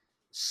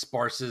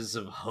sparses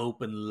of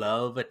hope and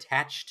love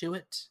attached to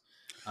it.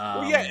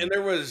 And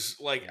there was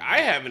like,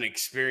 I haven't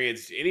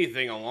experienced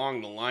anything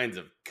along the lines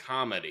of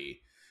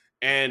comedy.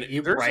 And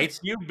there's a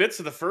few bits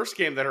of the first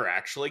game that are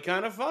actually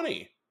kind of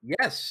funny.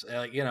 Yes,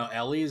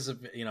 Ellie's,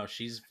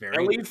 she's very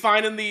Ellie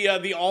finding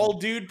the all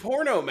dude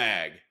porno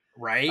mag.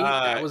 Right,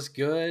 that was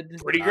good.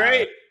 Pretty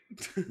great.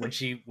 when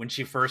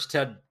she first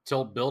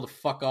told Bill to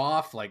fuck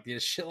off, like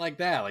shit like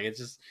that. Like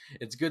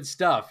it's good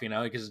stuff,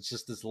 because it's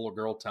just this little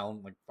girl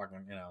telling like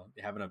fucking,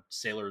 having a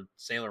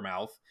sailor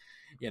mouth,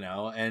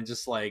 and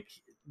just like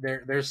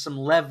there's some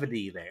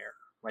levity there.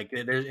 Like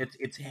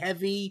it's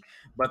heavy,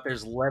 but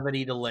there's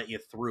levity to let you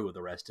through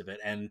the rest of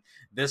it. And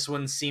this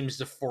one seems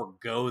to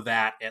forego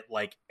that at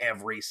like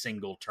every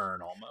single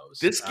turn almost.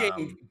 This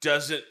game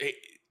doesn't,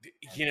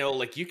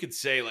 like you could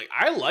say, like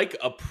I like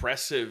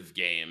oppressive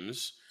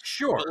games,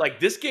 sure, but like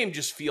this game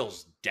just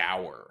feels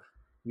dour.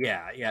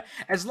 Yeah.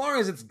 As long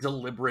as it's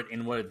deliberate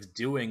in what it's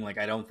doing, like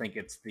I don't think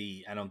it's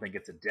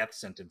a death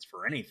sentence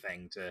for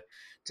anything to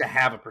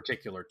have a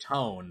particular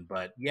tone.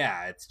 But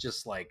yeah, it's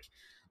just like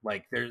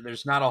Like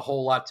there's not a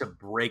whole lot to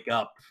break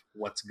up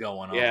what's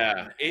going Yeah,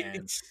 on. And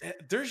it's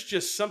there's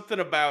just something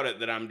about it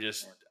that I'm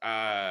just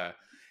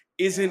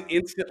isn't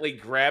instantly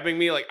grabbing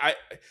me. Like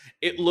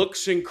it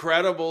looks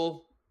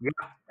incredible. yeah,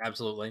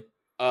 absolutely.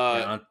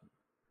 Uh,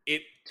 Yeah,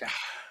 it.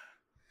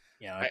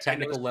 yeah, on a I know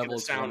technical it's level, gonna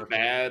it's sound wonderful.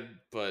 bad,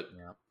 but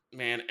Yeah.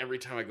 man, every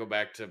time I go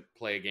back to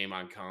play a game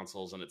on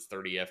consoles and it's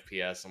 30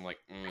 FPS, I'm like,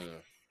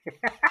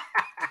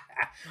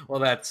 Well,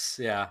 that's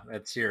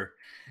your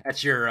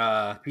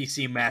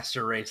PC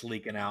master race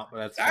leaking out, but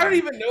that's I don't fine.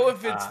 even know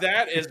if it's Uh,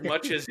 that as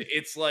much as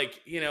it's like,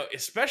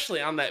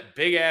 especially on that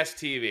big ass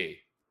TV.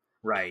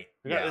 right.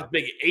 I got this Yeah.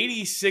 big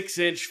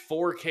 86-inch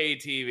 4K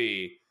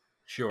TV,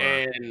 Sure.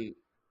 and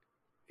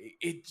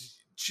it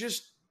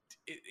just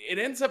it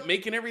ends up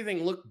making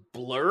everything look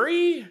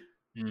blurry.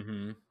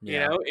 Mm-hmm. You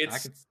Yeah. know, I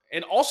it's could.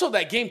 and also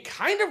that game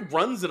kind of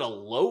runs at a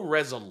low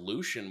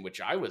resolution,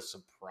 which I was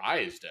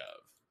surprised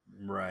of.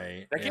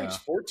 Right. That game's Yeah.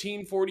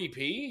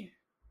 1440p.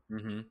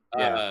 Mm-hmm.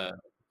 Yeah. Uh,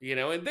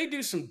 and they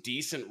do some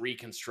decent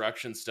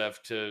reconstruction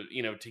stuff to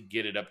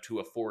get it up to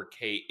a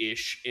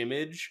 4K-ish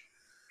image.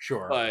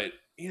 Sure. But,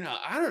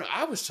 I don't know.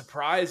 I was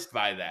surprised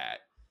by that.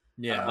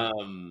 Yeah.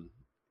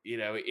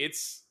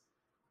 It's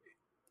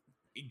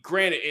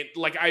granted,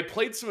 like I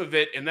played some of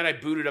it and then I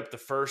booted up the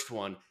first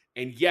one.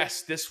 And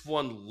yes, this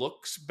one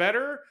looks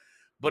better,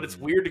 but it's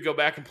Mhm. weird to go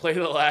back and play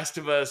The Last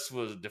of Us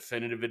was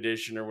definitive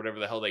edition or whatever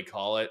the hell they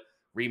call it.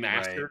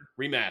 Remastered.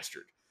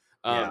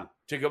 Yeah.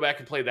 To go back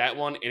and play that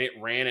one and it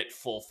ran at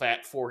full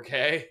fat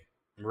 4K.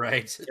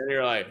 Right. And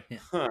you're like,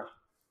 huh.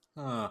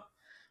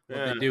 What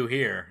Yeah. they do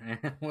here?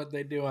 What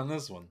they do on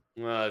this one?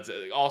 It's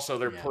also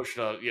they're Yeah.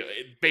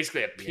 pushing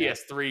basically a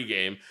PS3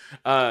 game.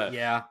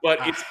 Yeah. But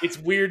it's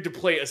weird to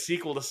play a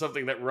sequel to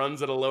something that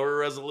runs at a lower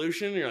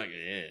resolution. You're like,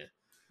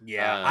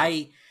 Yeah.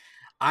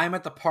 I'm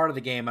at the part of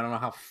the game. I don't know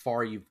how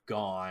far you've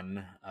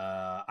gone.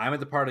 I'm at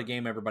the part of the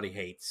game everybody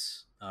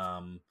hates.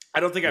 I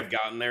don't think I've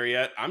gotten there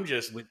yet. I've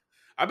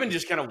been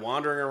just kind of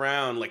wandering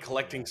around, like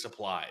collecting Yeah.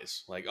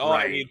 supplies. Like,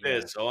 Right, I need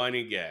this. Oh, I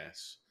need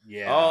gas.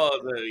 Yeah. Oh,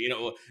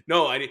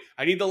 no,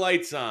 I need the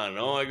lights on.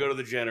 Oh, I go to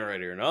the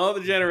generator, and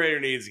the generator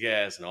needs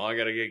gas, and I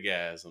gotta get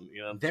gas.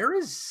 And There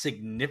is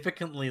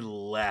significantly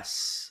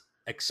less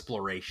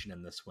exploration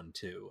in this one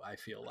too. I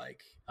feel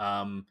like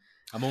I'm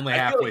only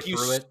halfway like you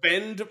through it.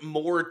 spend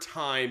more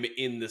time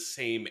in the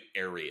same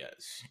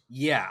areas.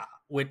 Yeah,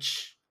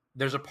 which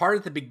there's a part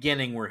at the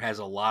beginning where it has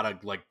a lot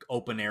of like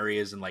open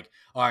areas and like,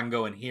 oh, I can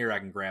go in here, I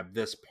can grab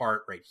this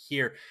part right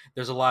here.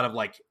 There's a lot of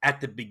like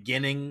at the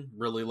beginning,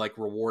 really like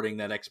rewarding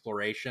that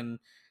exploration.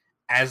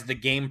 As the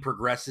game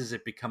progresses,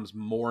 it becomes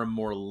more and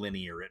more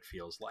linear, it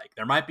feels like.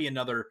 There might be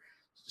another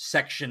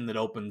section that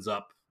opens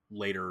up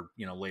later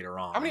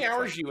on. How many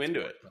hours are you into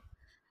it?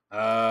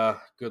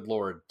 Good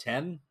Lord,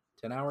 10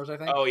 hours, I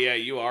think. Oh yeah,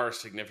 you are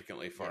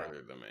significantly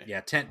farther than me.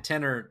 Yeah,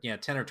 10 or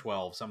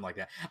 12, something like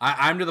that.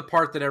 I'm to the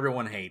part that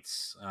everyone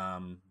hates.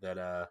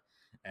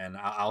 And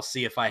I'll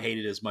see if I hate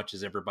it as much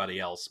as everybody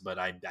else, but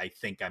I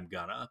think I'm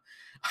gonna.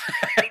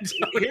 Here's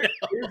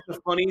the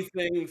funny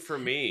thing for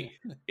me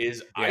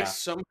is I Yeah.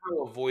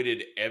 somehow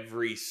avoided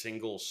every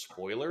single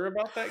spoiler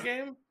about that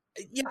game.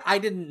 Yeah, I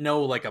didn't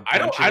know like a bunch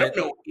I of don't it.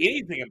 know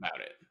anything about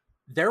it.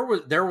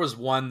 There was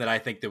one that I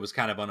think that was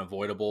kind of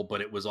unavoidable, but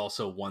it was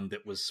also one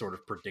that was sort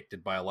of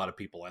predicted by a lot of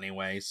people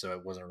anyway, so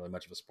it wasn't really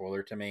much of a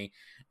spoiler to me.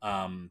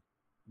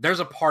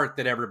 There's a part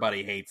that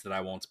everybody hates that I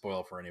won't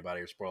spoil for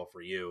anybody or spoil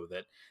for you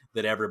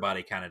that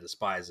everybody kind of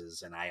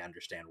despises, and I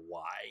understand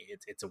why.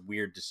 It's a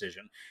weird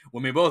decision.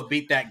 When we both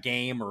beat that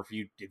game, or if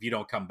you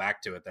don't come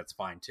back to it, that's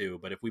fine too.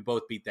 But if we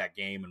both beat that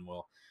game, and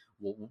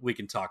we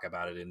can talk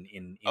about it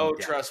in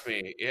depth. Trust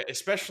me,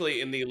 especially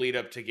in the lead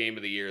up to Game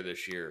of the Year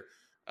this year.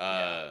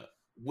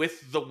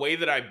 With the way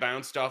that I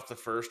bounced off the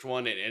first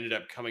one and ended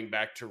up coming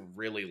back to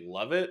really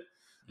love it,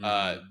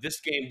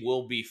 this game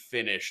will be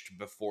finished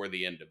before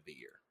the end of the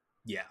year.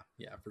 Yeah,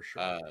 for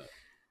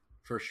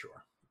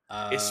sure.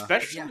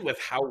 Especially with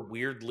how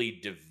weirdly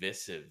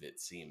divisive it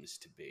seems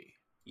to be.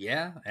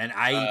 Yeah, and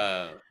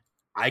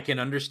I can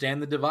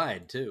understand the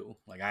divide too.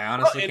 Like I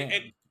honestly can.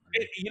 And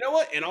you know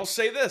what? And I'll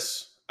say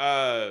this.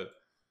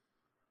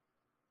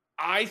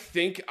 I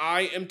think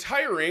I am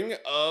tiring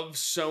of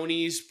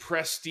Sony's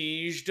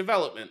prestige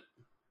development.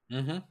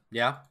 Mm-hmm.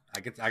 Yeah,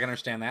 I can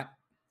understand that.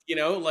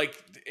 Like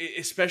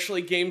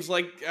especially games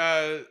like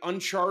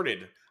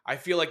Uncharted. I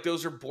feel like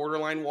those are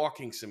borderline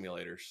walking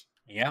simulators.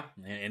 Yeah,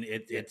 and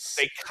it's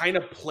they kind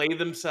of play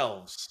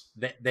themselves.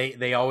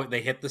 They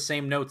always hit the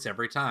same notes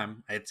every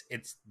time.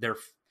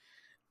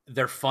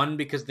 They're fun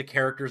because the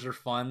characters are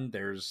fun.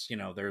 There's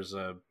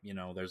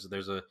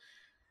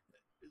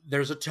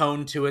a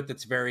tone to it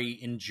that's very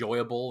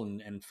enjoyable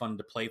and fun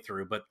to play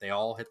through, but they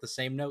all hit the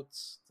same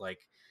notes.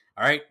 Like,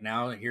 all right,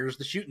 now here's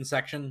the shooting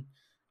section.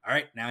 All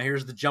right, now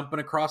here's the jumping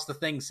across the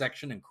thing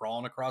section and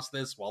crawling across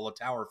this while the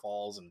tower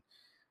falls. And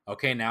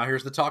okay, now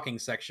here's the talking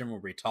section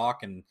where we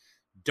talk and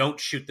don't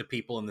shoot the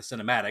people in the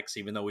cinematics,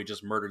 even though we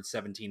just murdered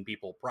 17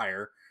 people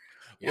prior.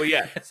 Well,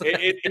 yeah.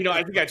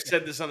 I think I've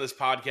said this on this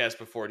podcast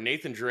before.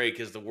 Nathan Drake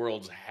is the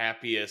world's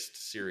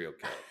happiest serial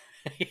killer.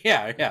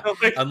 Yeah.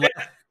 Like,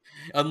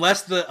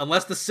 Unless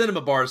the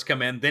cinema bars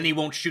come in, then he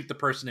won't shoot the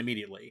person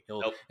immediately.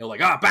 nope. He'll like,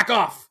 back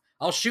off.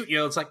 I'll shoot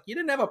you. It's like, you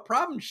didn't have a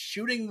problem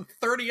shooting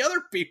 30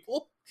 other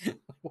people.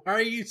 Why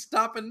are you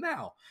stopping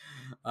now?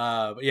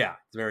 But yeah,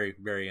 it's very,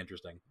 very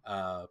interesting.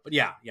 But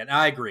yeah,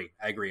 I agree.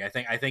 I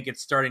think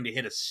it's starting to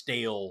hit a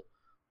stale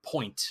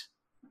point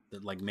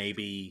that like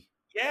maybe.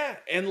 Yeah,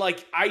 and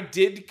like I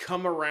did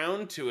come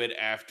around to it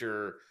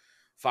after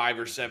 5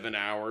 or 7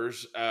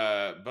 hours,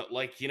 but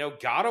like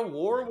God of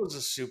War was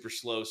a super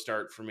slow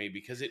start for me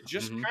because it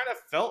just kind of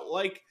felt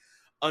like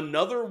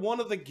another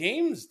one of the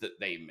games that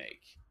they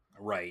make.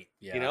 Right.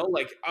 Yeah.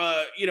 Like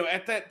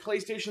at that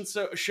PlayStation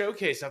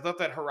showcase, I thought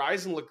that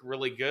Horizon looked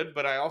really good,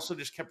 but I also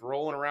just kept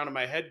rolling around in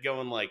my head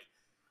going like,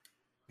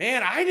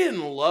 man, I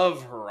didn't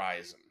love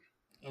Horizon.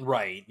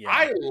 Right. Yeah.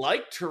 I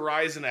liked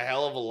Horizon a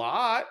hell of a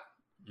lot.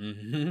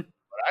 But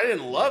I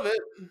didn't love it.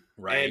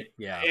 Right.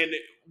 And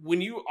when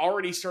you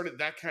already started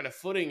that kind of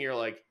footing, you're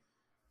like,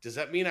 does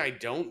that mean I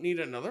don't need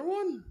another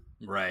one?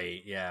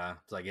 Right. Yeah.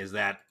 It's like, is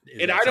that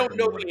and I don't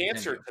know the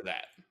answer to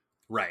that.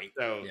 Right.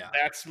 So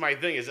that's my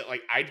thing. Is that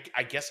like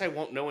I guess I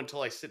won't know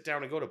until I sit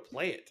down and go to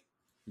play it.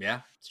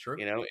 Yeah, it's true.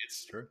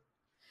 It's true.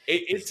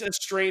 It's a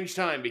strange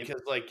time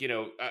because like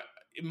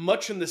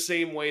much in the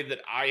same way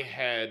that I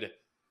had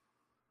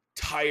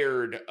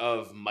tired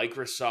of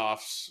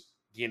Microsoft's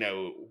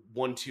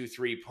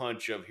 1-2-3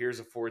 punch of here's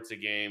a Forza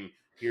game,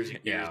 here's a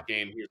Gears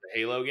game, here's a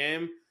Halo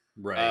game.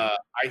 Right.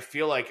 I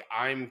feel like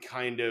I'm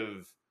kind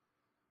of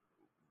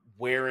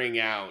wearing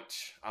out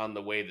on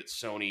the way that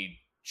Sony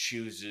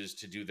chooses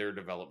to do their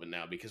development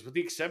now, because with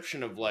the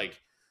exception of like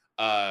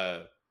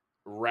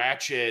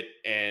Ratchet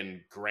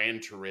and Gran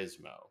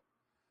Turismo,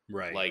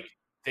 right, like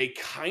they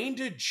kind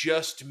of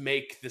just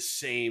make the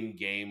same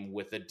game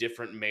with a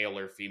different male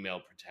or female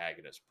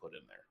protagonist put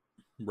in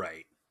there.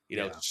 Right.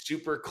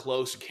 Super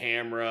close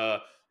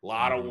camera, a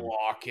lot of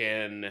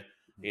walking,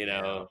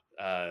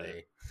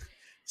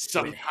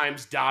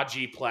 sometimes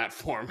dodgy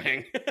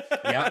platforming.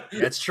 Yeah,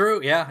 that's true.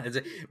 Yeah.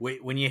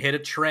 When you hit a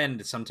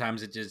trend,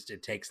 sometimes it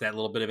takes that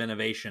little bit of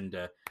innovation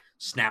to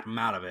snap them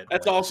out of it.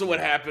 That's also what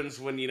happens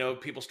when,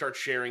 people start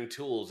sharing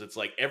tools. It's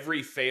like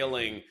every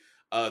failing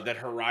that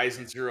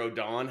Horizon Zero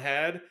Dawn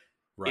had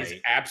is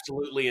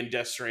absolutely in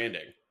Death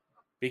Stranding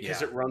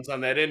because it runs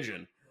on that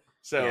engine.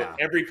 So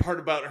every part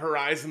about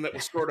Horizon that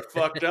was sort of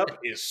fucked up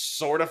is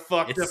sort of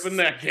fucked up in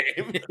that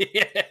game.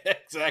 Yeah,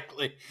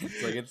 exactly.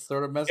 It's like it's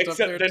sort of messed Except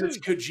up there then too. It's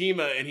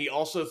Kojima, and he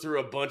also threw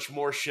a bunch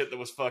more shit that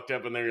was fucked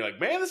up in there. You're like,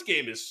 man, this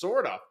game is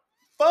sort of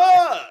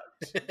fucked.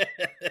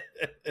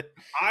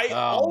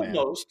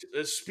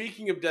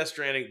 Speaking of Death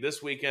Stranding,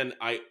 this weekend,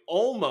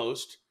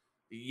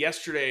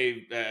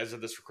 yesterday, as of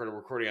this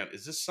recording on,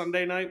 is this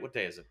Sunday night? What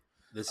day is it?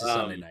 This is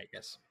Sunday night,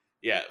 yes.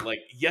 Yeah,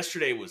 like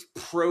yesterday was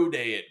pro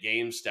day at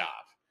GameStop.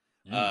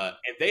 And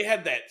they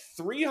had that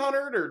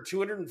 $300 or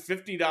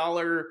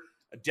 $250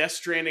 Death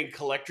Stranding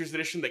collector's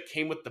edition that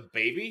came with the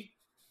baby.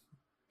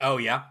 Oh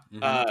yeah,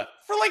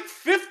 for like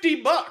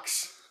 $50.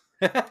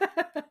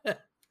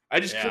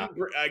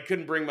 I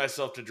couldn't bring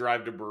myself to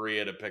drive to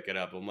Berea to pick it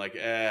up. I'm like,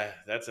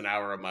 that's an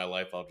hour of my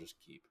life I'll just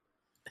keep.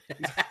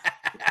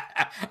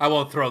 I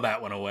won't throw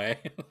that one away.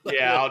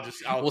 Yeah, I'll keep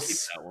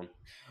that one.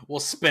 We'll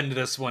spend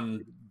this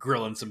one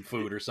grilling some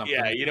food or something.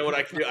 Yeah, you know what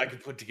I can do? I can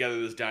put together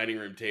this dining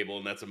room table,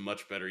 and that's a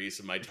much better use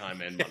of my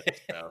time and money.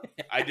 So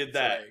I did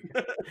that.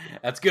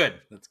 That's good.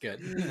 That's good.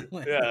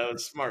 Yeah, that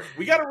was smart.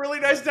 We got a really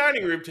nice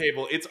dining room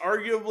table. It's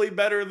arguably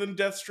better than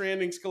Death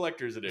Stranding's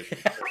collector's edition.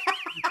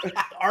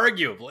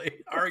 Arguably.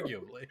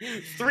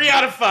 3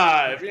 out of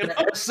 5.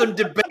 There's some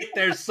debate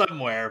there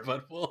somewhere,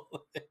 but we'll.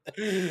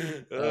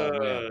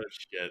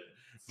 Shit.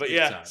 But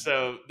yeah,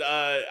 so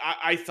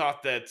I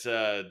thought that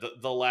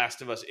the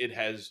Last of Us it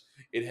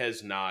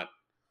has not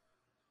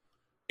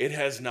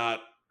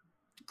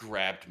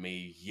grabbed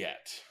me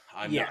yet.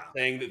 I'm not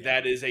saying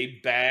that is a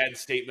bad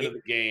statement of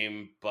the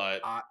game,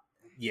 but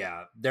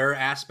there are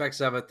aspects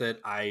of it that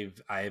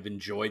I've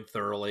enjoyed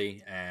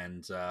thoroughly,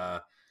 and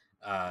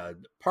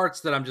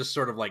parts that I'm just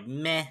sort of like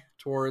meh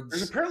towards.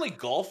 There's apparently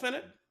golf in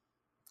it.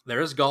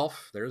 There is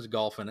golf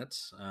in it.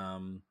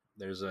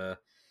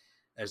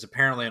 There's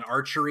apparently an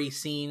archery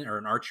scene or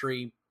an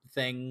archery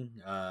thing.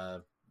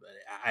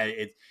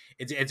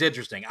 It's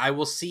interesting. I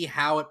will see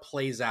how it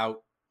plays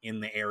out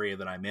in the area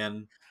that I'm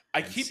in.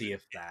 See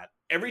if that.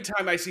 Every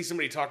time I see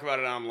somebody talk about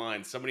it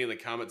online, somebody in the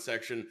comment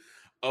section,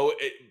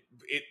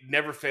 it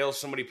never fails.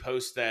 Somebody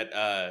posts that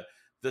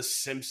the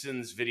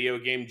Simpsons video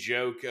game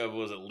joke of,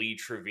 was it Lee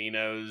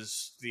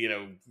Trevino's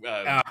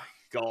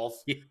golf?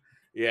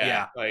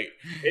 Yeah, like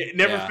it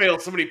never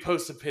fails. Somebody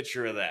posts a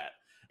picture of that.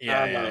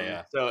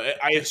 Yeah. So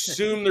I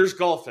assume there's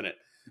golf in it.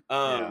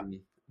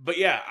 But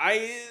yeah,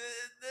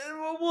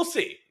 we'll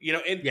see.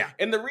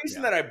 And the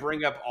reason that I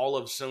bring up all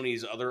of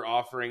Sony's other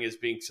offering as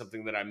being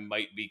something that I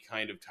might be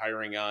kind of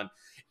tiring on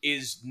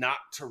is not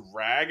to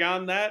rag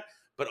on that,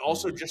 but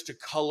also just to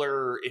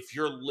color, if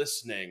you're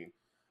listening,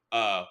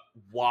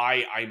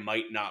 why I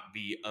might not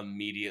be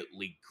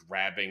immediately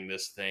grabbing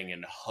this thing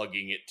and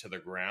hugging it to the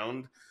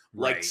ground.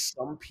 like Right.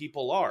 some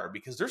people are,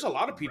 because there's a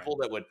lot of Right. people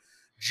that would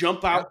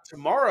jump Yeah. out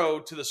tomorrow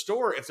to the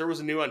store if there was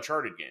a new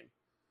Uncharted game.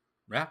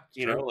 Yeah. It's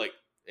You know, true. like,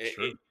 It's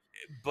true.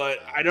 but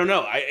I don't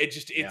know.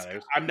 Yeah.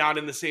 There's I'm not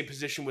in the same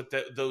position with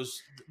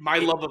those my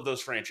it, love of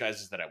those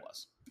franchises that I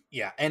was.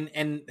 Yeah,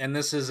 and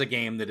this is a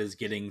game that is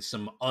getting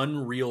some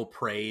unreal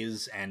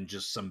praise and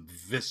just some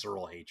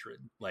visceral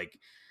hatred, like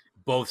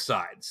both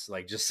sides,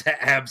 like just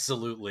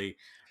absolutely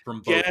from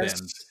both Yes,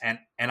 ends.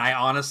 And I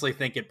honestly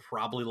think it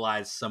probably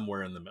lies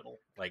somewhere in the middle,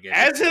 like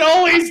as it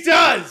always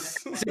does.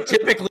 it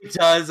typically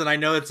does. And I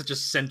know it's such a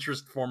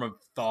centrist form of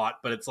thought,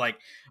 but it's like,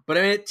 but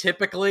I mean, it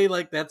typically,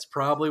 like, that's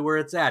probably where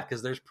it's at,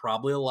 because there's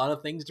probably a lot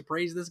of things to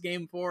praise this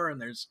game for,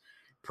 and there's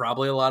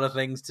probably a lot of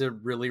things to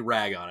really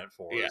rag on it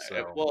for. Yeah,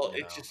 So, well,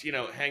 it's just,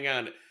 hang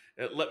on.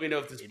 Let me know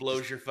if this it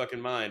blows just your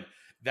fucking mind.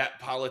 That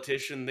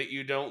politician that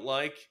you don't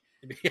like,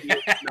 he is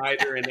yeah.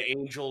 neither an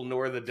angel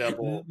nor the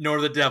devil.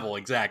 Nor the devil,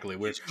 exactly.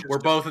 We're He's just we're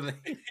both in the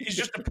he's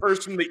just a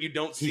person that you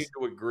don't seem he's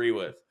to agree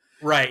with.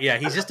 right, yeah.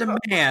 He's just a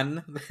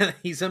man.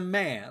 He's a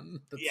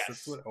man. That's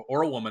Yes, what,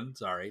 or a woman.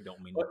 Sorry, don't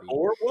mean to be,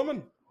 or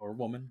woman. or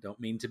woman. Don't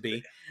mean to be.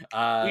 We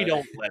Uh,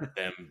 don't let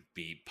them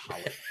be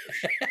politicians.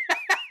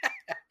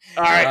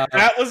 All right,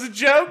 that was a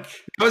joke.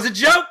 it was a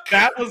joke.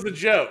 That was a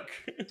joke.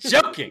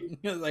 Joking.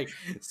 Like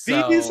These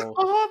so.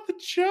 are the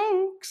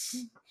jokes.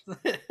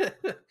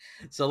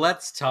 So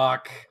let's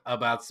talk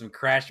about some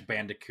Crash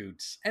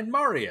Bandicoots and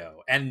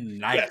Mario and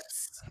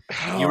Knights.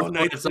 Yes. You Oh, were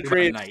nights and talking about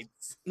dreams.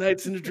 Knights.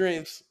 Nights and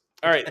dreams.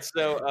 All right,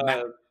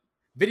 so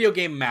Video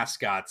game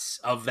mascots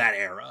of that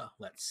era,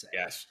 let's say.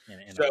 yes.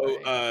 In So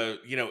a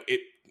way.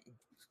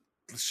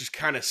 let's just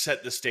kind of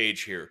set the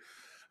stage here.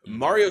 Mhm.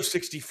 Mario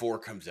 64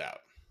 comes out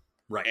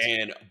Right.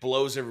 and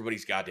blows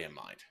everybody's goddamn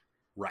mind.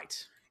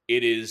 Right.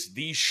 It is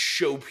the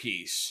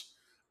showpiece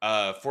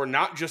for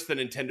not just the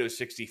Nintendo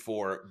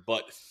 64,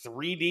 but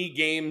 3D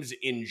games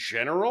in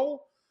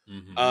general.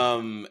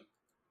 Mhm.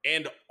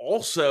 And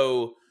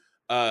also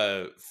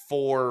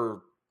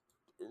for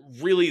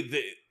really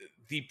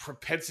the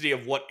propensity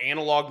of what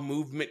analog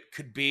movement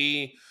could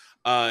be,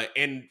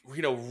 and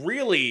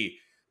really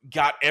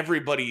got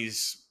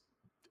everybody's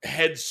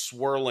head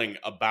swirling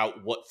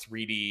about what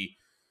 3D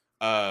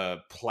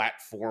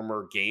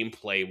platformer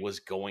gameplay was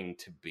going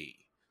to be.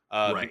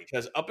 Right.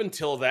 Because up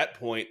until that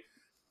point,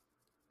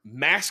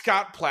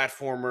 mascot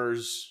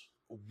platformers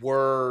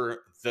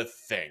were the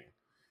thing.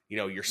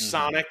 Your Mhm.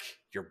 Sonic,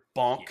 your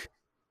Bonk,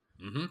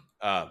 Mhm.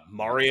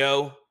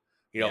 Mario,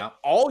 Yeah.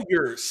 all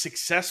your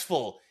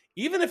successful,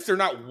 even if they're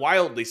not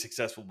wildly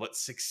successful, but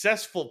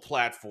successful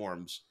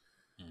platforms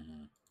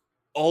Mhm.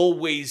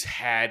 always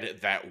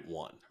had that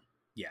one.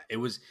 Yeah, it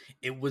was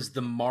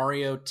the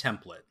Mario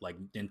template. Like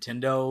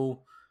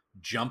Nintendo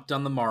jumped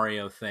on the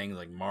Mario thing.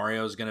 Like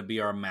Mario's going to be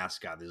our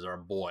mascot. This is our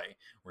boy.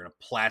 We're going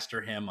to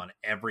plaster him on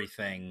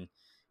everything,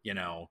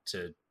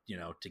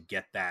 to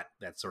get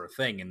that sort of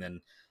thing. And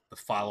then the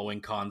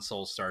following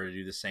consoles started to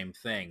do the same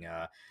thing.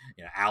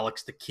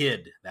 Alex the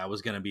Kid, that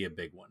was going to be a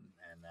big one,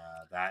 and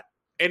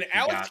And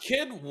Alex got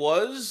Kidd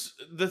was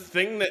the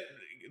thing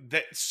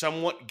that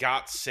somewhat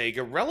got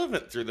Sega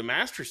relevant through the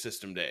Master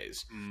System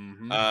days.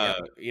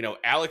 yep.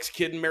 Alex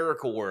Kidd in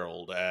Miracle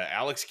World,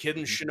 Alex Kidd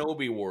in Mhm.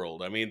 Shinobi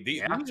World. I mean,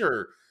 Yeah. these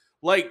are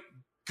like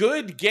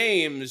good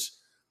games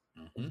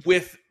Mhm.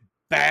 with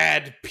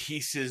bad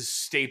pieces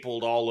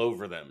stapled all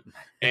over them.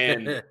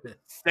 And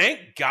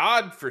thank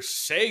God for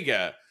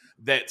Sega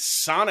that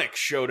Sonic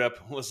showed up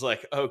and was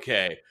like,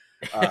 okay,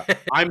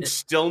 I'm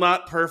still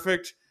not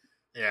perfect,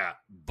 yeah,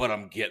 but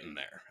I'm getting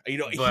there.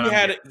 but I'm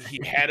getting He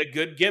had a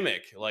good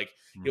gimmick. Like,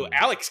 Mhm.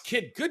 Alex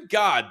Kidd, good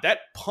God,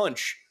 that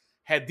punch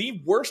had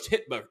the worst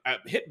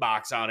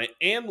hitbox on it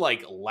and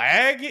like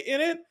lag in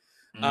it.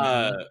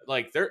 Mhm.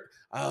 Like they're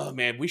oh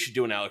man, we should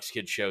do an Alex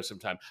Kidd show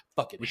sometime.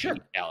 Fucking We hate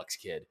should. Alex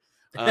Kidd.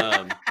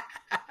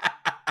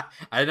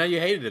 I know you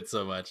hated it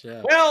so much.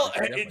 Yeah. Well, We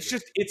should definitely it's do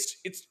just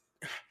it's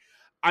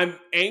I'm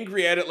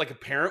angry at it like a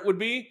parent would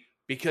be,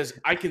 because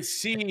I can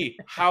see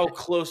how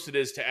close it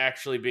is to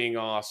actually being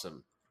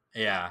awesome.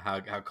 it. Yeah,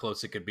 how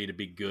close it could be to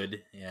be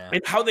good. Yeah.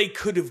 And how they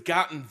could have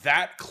gotten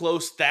that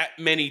close that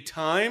many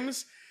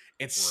times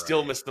and still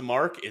Right. miss the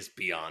mark is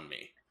beyond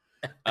me.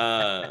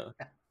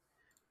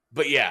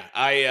 But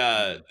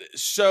yeah,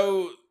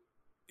 so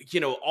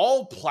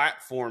all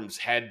platforms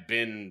had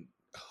been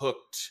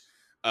hooked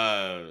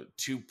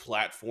to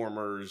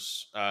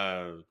platformers,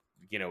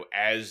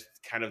 as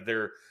kind of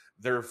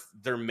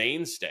their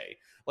mainstay.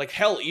 Like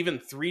hell, even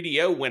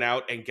 3DO went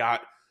out and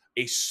got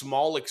a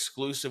small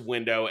exclusive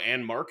window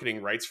and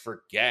marketing rights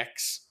for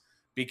Gex,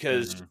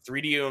 because Mhm.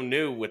 3DO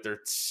knew with their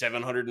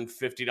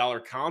 $750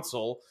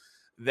 console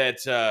that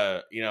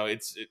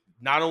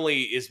not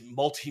only is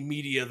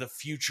multimedia the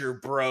future,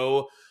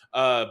 bro,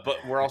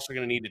 but we're also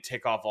going to need to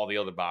tick off all the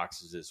other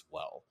boxes as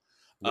well.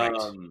 Right.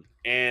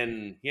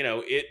 And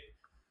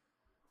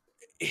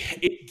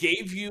it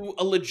gave you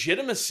a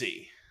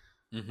legitimacy.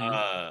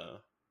 Mhm.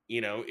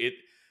 It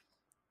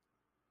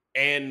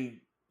and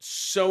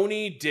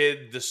Sony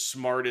did the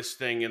smartest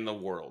thing in the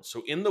world.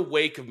 So in the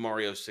wake of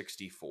Mario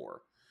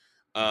 64,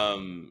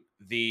 Mhm.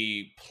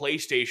 the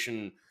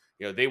PlayStation,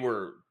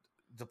 the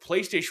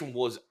PlayStation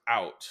was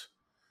out,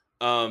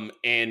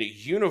 and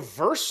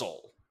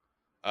Universal,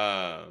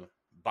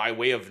 by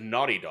way of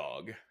Naughty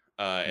Dog,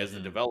 as the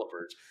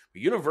developers,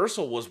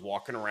 Universal was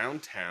walking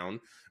around town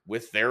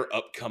with their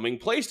upcoming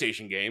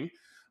PlayStation game,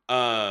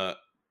 and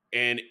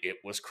it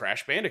was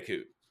Crash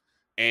Bandicoot.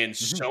 And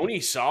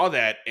Sony saw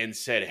that and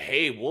said,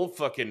 "Hey, we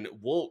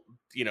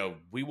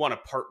want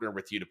to partner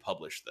with you to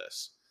publish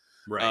this."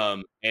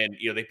 Right. And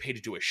they paid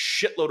to do a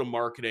shitload of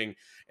marketing,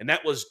 and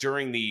that was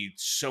during the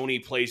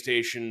Sony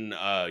PlayStation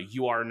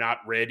 "You Are Not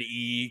Red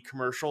E"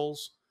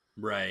 commercials.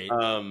 Right.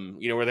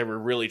 Where they were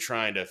really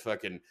trying to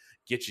fucking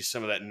get you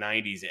some of that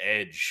 90s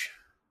edge.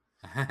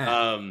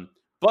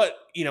 But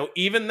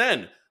even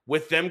then,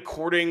 with them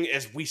courting,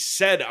 as we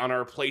said on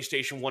our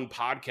PlayStation 1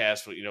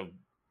 podcast,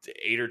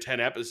 8 or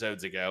 10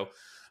 episodes ago,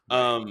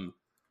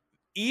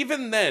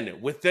 even then,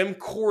 with them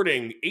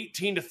courting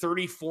 18 to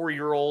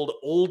 34-year-old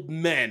old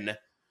men,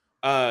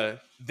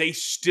 they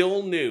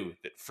still knew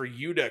that for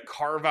you to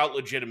carve out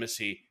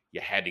legitimacy,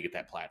 you had to get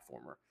that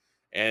platformer.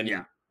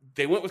 And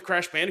they went with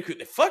Crash Bandicoot.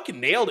 They fucking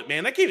nailed it,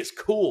 man. That game is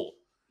cool.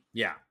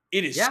 Yeah.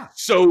 It is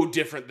so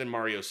different than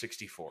Mario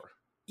 64.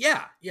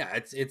 Yeah.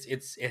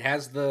 It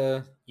has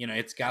the,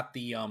 it's got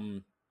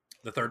the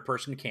third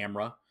person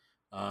camera,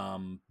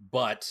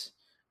 but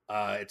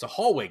it's a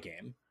hallway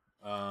game.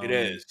 It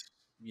is.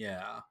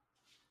 Yeah.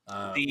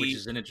 Which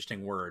is an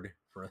interesting word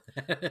for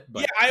that.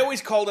 But I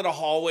always called it a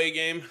hallway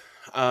game.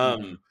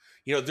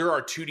 There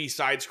are 2D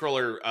side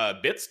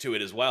scroller bits to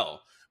it as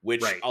well,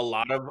 which a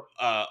lot of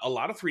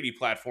 3D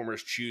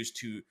platformers choose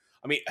to.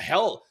 I mean,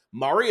 hell,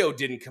 Mario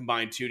didn't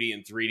combine 2D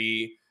and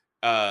 3D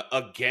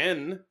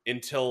again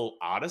until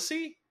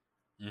Odyssey.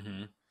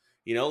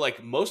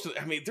 Like most of,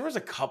 there was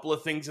a couple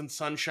of things in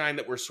Sunshine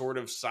that were sort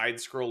of side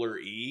scroller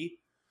y.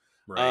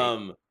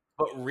 Right.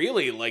 But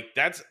really, like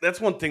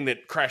that's one thing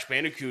that Crash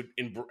Bandicoot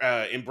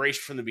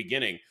embraced from the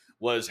beginning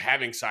was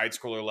having side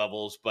scroller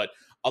levels. But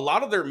a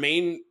lot of their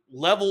main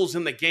levels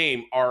in the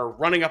game are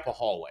running up a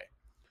hallway,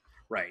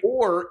 right?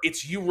 Or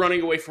it's you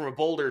running away from a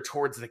boulder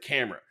towards the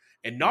camera.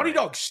 And Naughty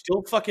Dog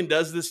still fucking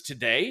does this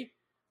today.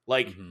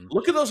 Like,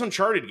 look at those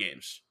Uncharted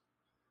games.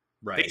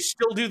 Right? They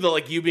still do the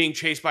like you being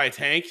chased by a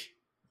tank.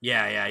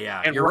 Yeah.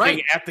 And you're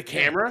looking at the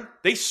camera.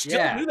 They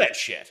still do that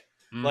shit.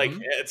 Like,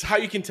 it's how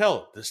you can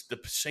tell the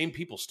same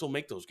people still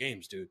make those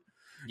games, dude.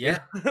 Yeah.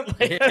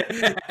 They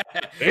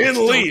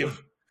didn't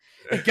leave.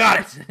 You got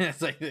it.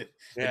 It's like they've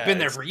been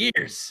there for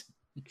years.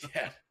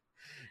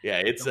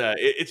 Yeah.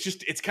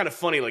 It's kind of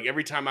funny. Like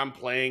every time I'm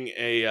playing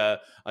a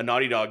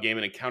Naughty Dog game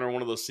and encounter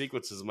one of those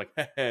sequences, I'm like,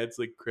 it's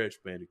like Crash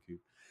Bandicoot.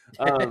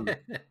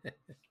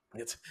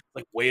 It's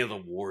like Way of the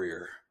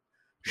Warrior.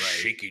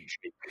 Shaky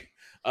Jake.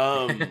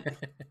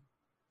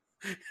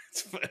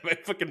 It's my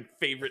fucking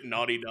favorite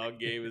Naughty Dog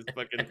game is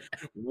fucking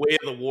Way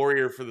of the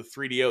Warrior for the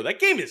 3DO. That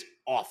game is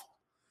awful.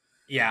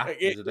 Yeah,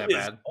 is it that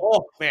bad?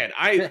 Oh man,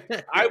 I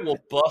will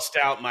bust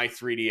out my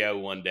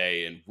 3DO one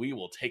day and we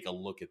will take a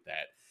look at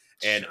that.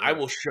 And I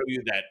will show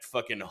you that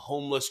fucking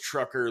homeless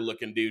trucker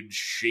looking dude,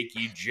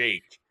 Shaky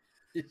Jake,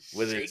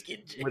 with his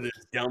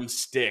dumb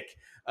stick.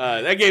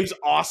 That game's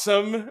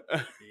awesome.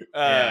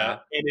 And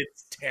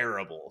it's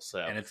terrible.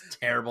 And it's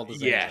terrible to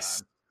say.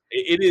 Yes,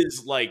 it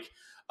is like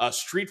a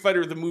Street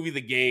Fighter the movie, the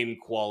game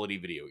quality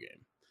video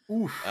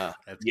game. Oof,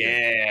 that's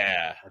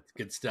good. That's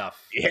good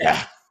stuff.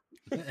 Yeah.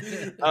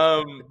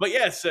 But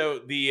yeah, so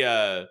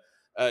the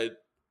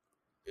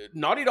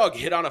Naughty Dog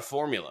hit on a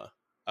formula.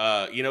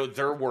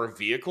 There were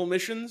vehicle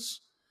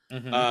missions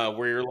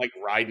where you're like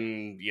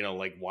riding,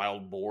 like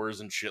wild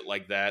boars and shit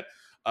like that.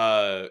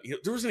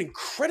 There was an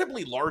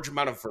incredibly large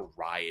amount of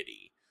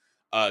variety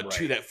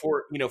to that.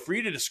 For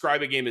you to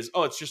describe a game as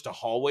it's just a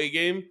hallway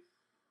game,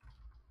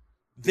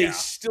 they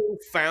still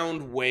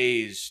found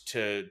ways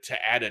to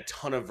add a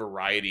ton of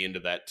variety into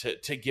that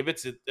to give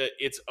its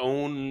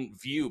own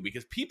view,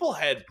 because people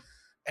had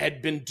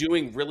been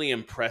doing really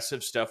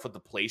impressive stuff with the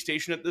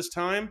PlayStation at this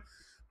time,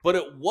 but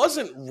it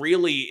wasn't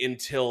really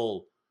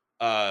until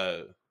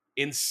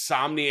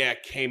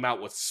Insomniac came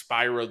out with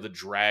Spyro the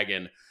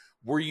Dragon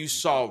where you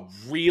saw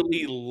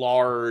really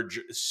large,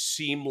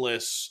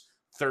 seamless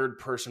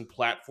third-person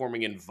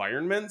platforming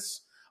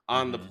environments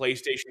on the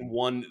PlayStation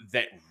 1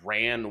 that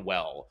ran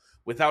well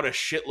without a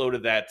shitload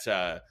of that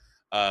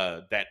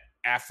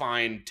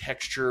affine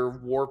texture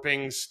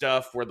warping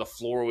stuff where the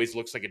floor always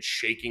looks like it's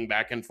shaking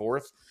back and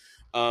forth.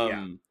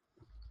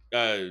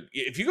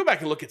 If you go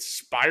back and look at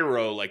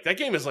Spyro, like that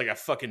game is like a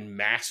fucking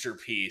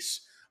masterpiece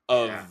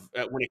of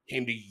when it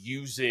came to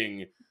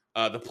using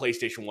the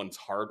PlayStation 1's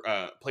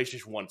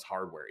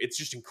hardware. It's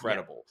just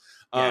incredible.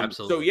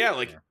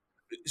 Absolutely.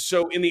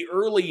 So in the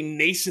early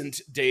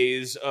nascent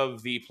days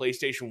of the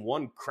PlayStation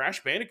 1,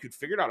 Crash Bandicoot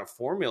figured out a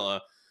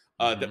formula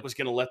that was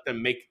going to let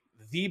them make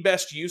the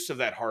best use of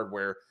that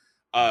hardware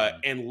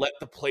and let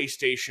the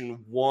PlayStation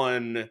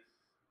 1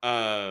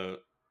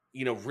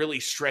 really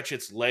stretch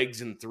its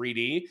legs in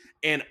 3D.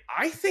 And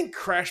I think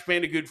Crash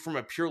Bandicoot, from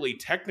a purely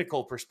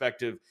technical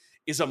perspective,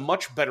 is a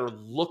much better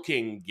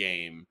looking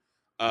game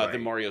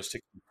than Mario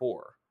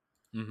 64.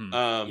 Yes.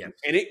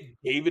 And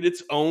it gave it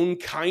its own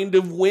kind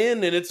of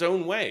win in its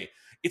own way.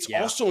 It's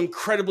Yeah. also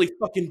incredibly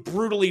fucking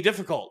brutally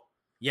difficult.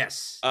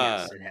 Yes.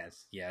 Yes, it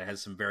has. Yeah, it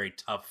has some very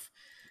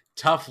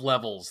tough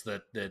levels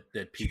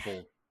that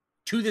people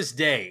to this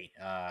day,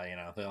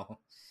 they'll,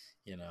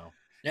 you know,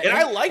 And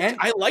and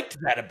I liked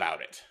that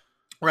about it.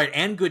 right,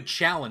 and good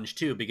challenge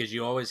too, because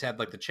you always had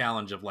like the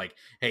challenge of like,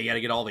 hey, you got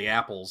to get all the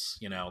apples,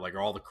 like, or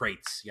all the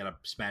crates. You got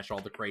to smash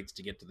all the crates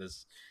to get to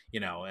this,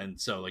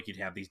 and so like you'd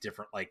have these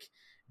different like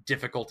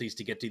difficulties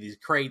to get to these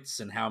crates,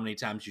 and how many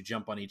times you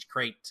jump on each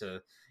crate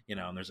to,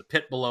 and there's a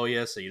pit below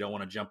you, so you don't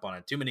want to jump on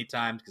it too many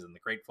times because then the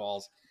crate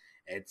falls.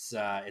 It's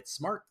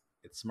smart.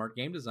 It's smart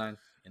game design.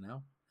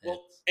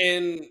 Well,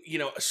 and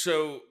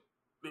so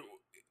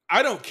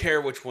I don't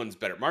care which one's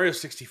better. Mario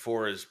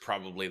 64 is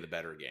probably the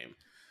better game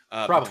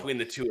between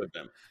the two of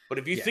them. But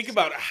if you think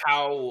about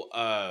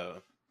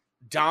how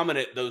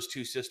dominant those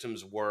two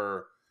systems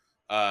were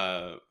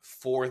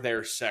for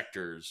their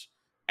sectors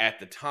at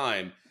the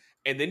time,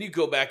 and then you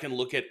go back and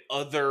look at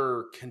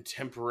other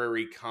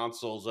contemporary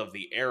consoles of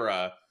the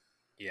era,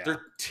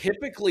 they're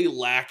typically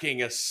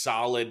lacking a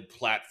solid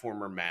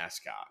platformer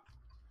mascot.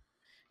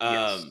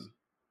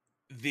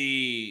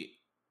 The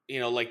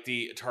like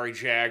the Atari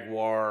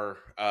Jaguar,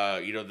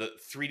 the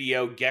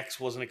 3DO Gex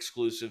wasn't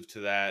exclusive to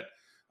that.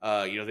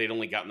 They'd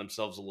only gotten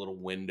themselves a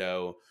little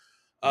window.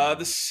 The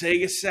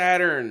Sega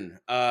Saturn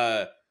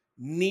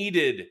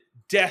needed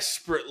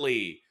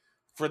desperately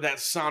for that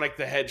Sonic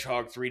the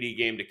Hedgehog 3D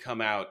game to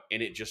come out,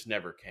 and it just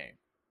never came.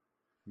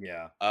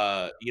 Yeah.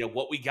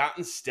 What we got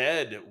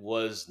instead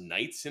was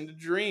Nights into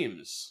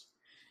Dreams.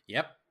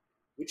 Yep.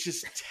 Which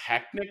is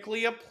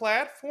technically a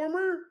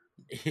platformer.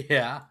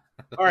 Yeah.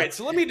 All right,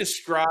 so let me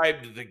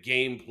describe the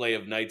gameplay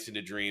of Nights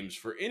into Dreams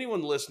for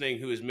anyone listening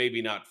who is maybe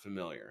not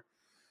familiar.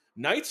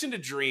 Nights into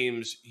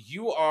Dreams,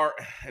 you are,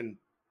 and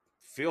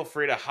feel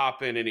free to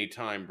hop in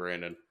anytime,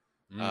 Brandon,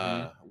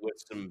 with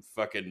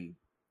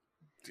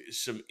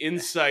some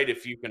insight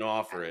if you can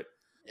offer it.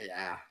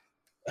 Yeah.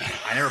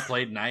 I never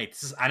played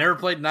Nights. So I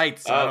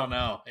don't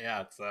know.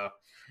 Yeah, so.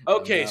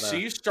 Okay, so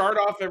you start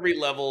off every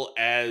level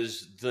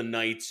as the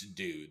Knights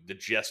dude, the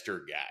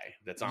jester guy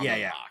that's on the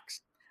box.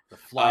 The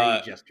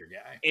flyy jester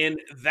guy. And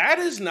that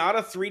is not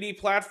a 3D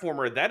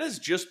platformer. That is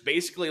just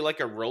basically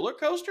like a roller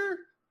coaster.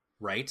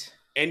 Right.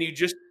 And you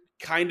just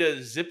kind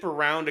of zip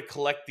around to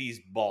collect these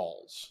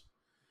balls.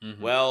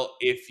 Well,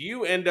 if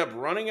you end up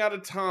running out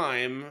of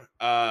time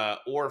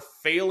or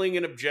failing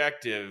an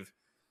objective,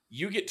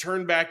 you get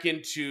turned back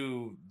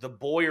into the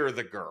boy or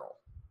the girl.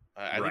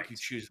 I think you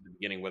choose at the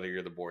beginning whether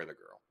you're the boy or the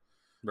girl.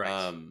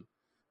 Right.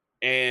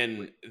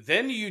 And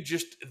then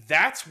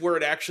that's where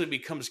it actually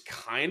becomes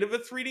kind of a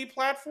 3D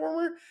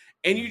platformer.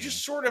 And you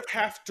just sort of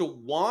have to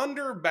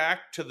wander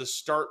back to the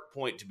start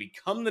point to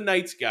become the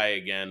Knights guy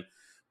again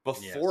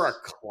before a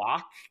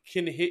clock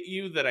can hit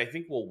you that I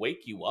think will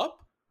wake you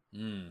up.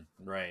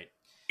 Right.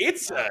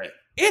 It's a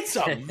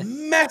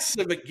mess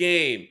of a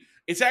game.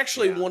 It's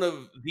actually one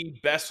of the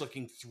best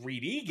looking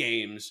 3D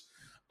games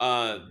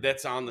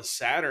that's on the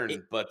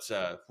Saturn,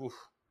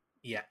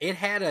 yeah, it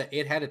had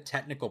a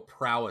technical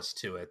prowess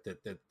to it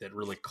that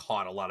really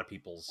caught a lot of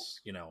people's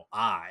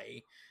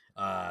eye.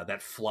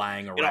 That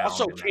flying around. It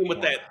also came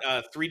with that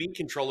 3D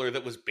controller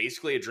that was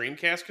basically a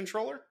Dreamcast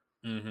controller.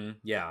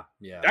 Yeah.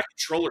 That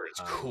controller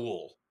is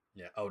cool.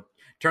 Yeah. Oh,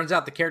 turns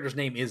out the character's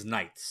name is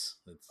Knights.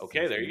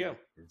 There you go.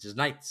 It's just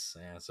Knights.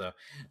 Yeah, so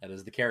that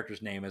is the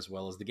character's name as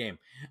well as the game.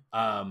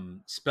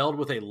 Spelled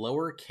with a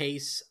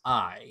lowercase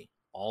I,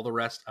 all the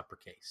rest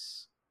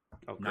uppercase.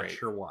 Oh, Not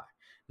sure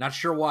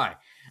why.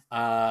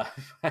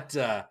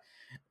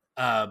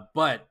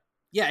 But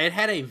yeah, it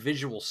had a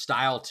visual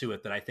style to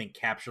it that I think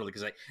captured,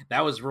 because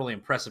that was really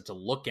impressive to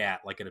look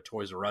at, like at a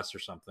Toys R Us or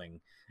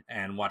something,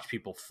 and watch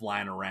people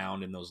flying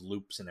around in those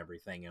loops and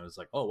everything. And it was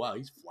like, oh wow,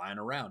 he's flying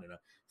around in a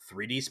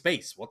 3D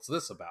space. What's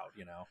this about?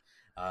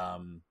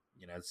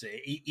 It's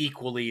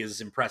equally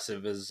as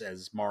impressive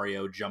as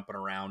Mario jumping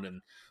around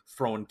and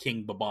throwing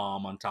King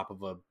Babam on top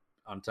of a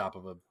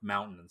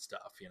mountain and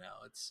stuff.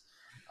 It's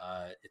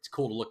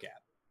cool to look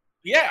at.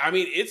 Yeah, I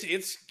mean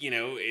it's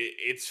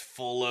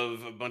full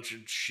of a bunch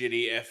of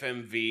shitty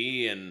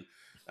FMV and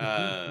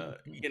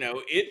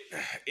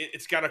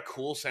it's got a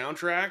cool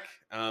soundtrack.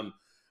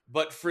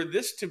 But for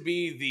this to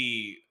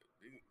be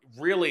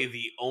really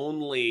the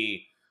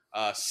only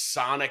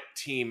Sonic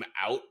team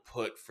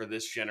output for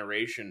this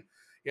generation,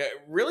 it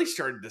really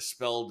started to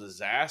spell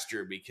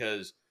disaster,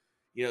 because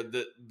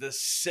the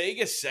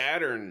Sega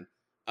Saturn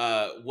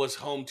was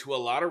home to a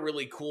lot of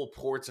really cool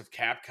ports of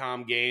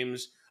Capcom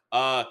games.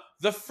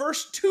 The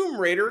first Tomb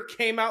Raider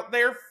came out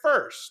there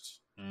first.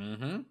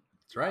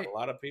 That's right. A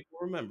lot of people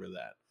remember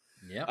that.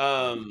 Yeah,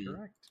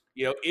 correct.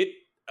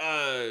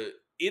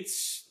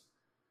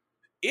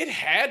 It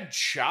had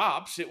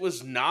chops. It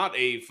was not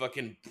a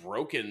fucking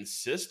broken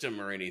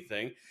system or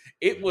anything.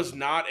 It was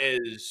not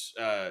as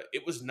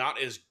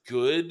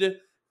good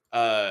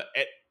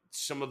at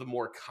some of the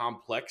more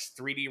complex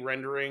 3D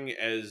rendering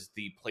as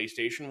the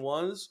PlayStation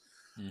was.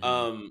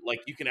 Mm-hmm. Like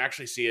you can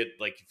actually see it.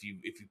 Like if you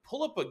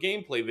pull up a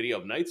gameplay video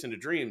of Nights into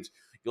Dreams,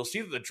 you'll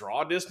see that the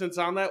draw distance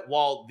on that,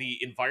 while the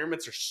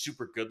environments are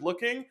super good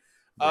looking,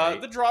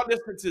 Right. the draw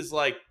distance is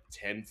like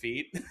 10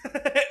 feet,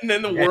 and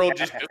then the world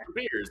just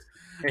disappears.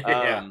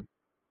 Yeah.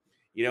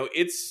 You know,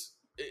 it's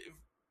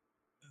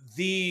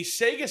the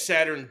Sega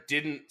Saturn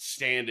didn't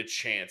stand a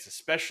chance,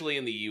 especially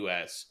in the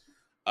US,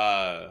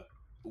 uh,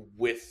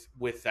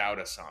 without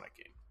a Sonic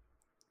game.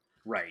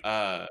 Right.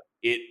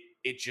 It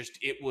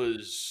it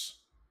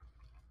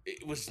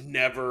was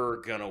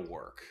never gonna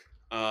work.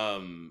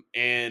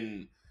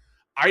 And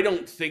I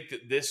don't think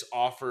that this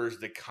offers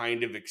the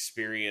kind of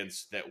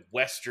experience that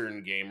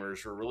Western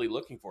gamers are really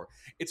looking for.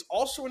 It's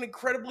also an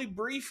incredibly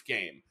brief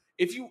game.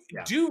 If you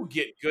Yeah. do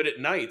get good at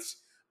nights,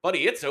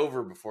 buddy, it's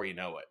over before you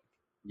know it.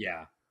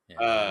 Yeah. Yeah.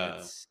 Uh,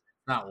 It's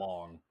not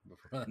long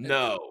before that.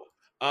 no.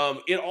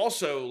 It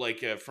also like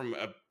from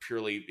a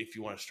purely, if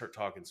you want to start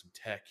talking some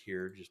tech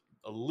here, just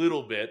a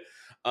little bit.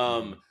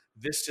 Mhm.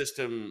 This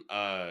system,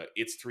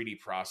 its 3D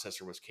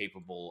processor was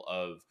capable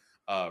of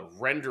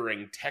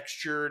rendering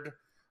textured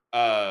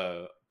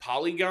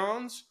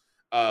polygons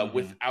Mhm.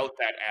 without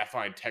that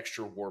affine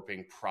texture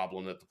warping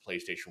problem that the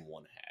PlayStation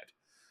 1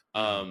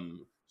 had.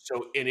 Mhm.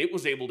 So, and it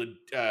was able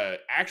to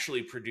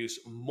actually produce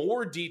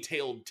more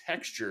detailed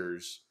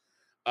textures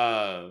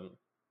uh,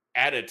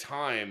 at a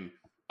time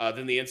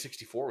than the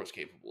N64 was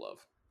capable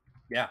of.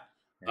 Yeah.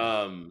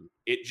 Yeah.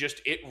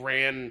 It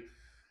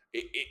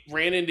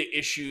ran into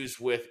issues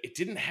with, it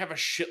didn't have a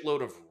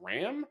shitload of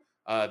RAM.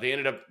 They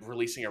ended up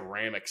releasing a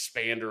RAM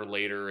expander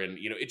later, and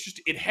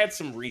it had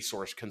some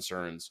resource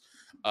concerns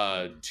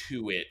Mhm.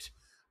 to it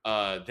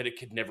that it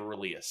could never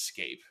really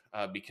escape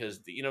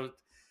because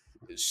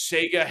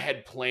Sega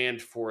had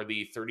planned for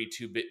the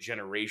 32-bit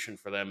generation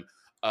for them.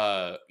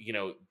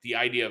 The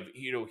idea of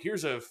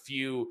here's a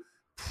few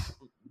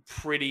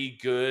pretty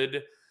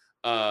good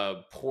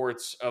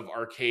ports of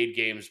arcade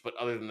games, but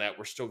other than that,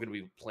 we're still going to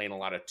be playing a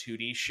lot of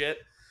 2D shit.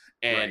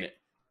 And Right.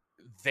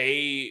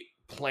 they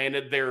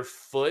planted their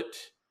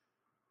foot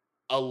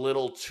a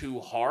little too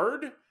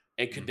hard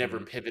and could never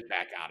Mhm. pivot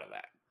back out of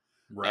that.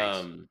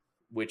 Right.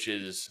 Which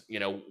is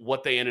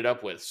what they ended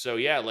up with. So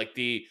yeah, like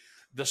the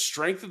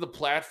strength of the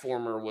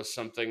platformer was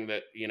something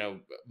that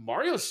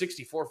Mario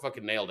 64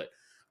 fucking nailed it.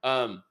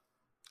 Um,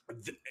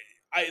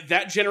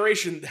 that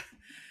generation,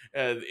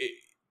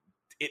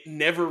 it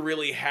never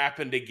really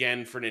happened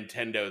again for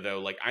Nintendo though.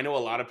 Like I know a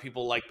lot of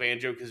people like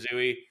Banjo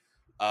Kazooie.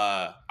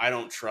 I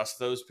don't trust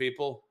those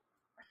people.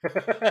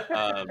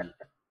 Um,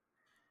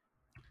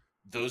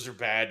 those are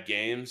bad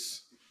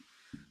games.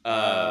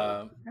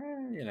 I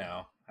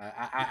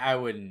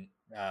wouldn't.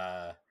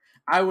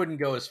 I wouldn't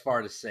go as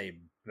far to say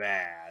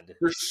bad.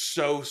 They're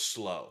so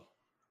slow.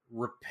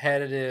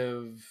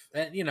 Repetitive,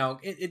 and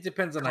it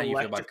depends on how you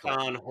feel about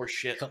Collectathon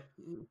horseshit.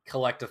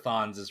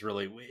 collectathons. Is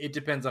really, it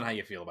depends on how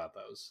you feel about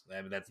those. I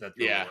mean, that's really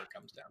Yeah. where it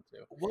comes down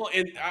to. Well,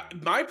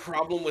 and my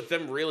problem with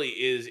them really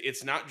is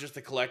it's not just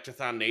the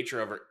collectathon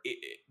nature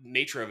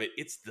of it;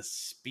 it's the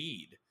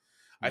speed.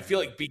 I feel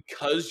Mhm. like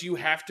because you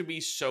have to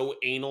be so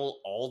anal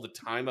all the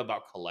time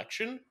about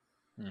collection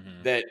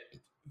Mhm. that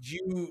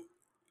you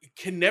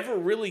can never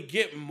really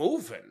get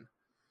moving,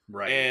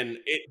 Right. and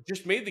it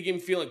just made the game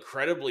feel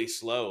incredibly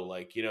slow.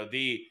 Like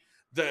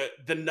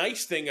the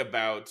nice thing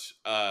about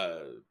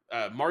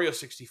Mario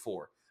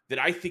 64 that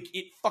I think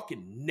it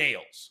fucking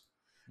nails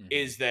Mhm.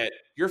 is that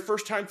your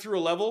first time through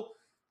a level,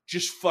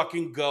 just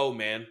fucking go,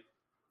 man.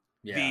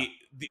 Yeah.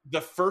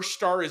 The first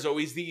star is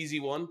always the easy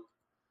one.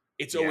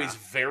 It's Yeah. always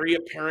very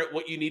apparent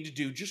what you need to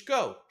do. Just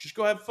go. Just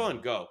go have fun.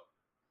 Mhm. Go.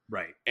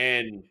 Right.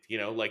 And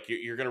like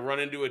you're gonna run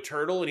into a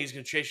turtle and he's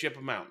gonna chase you up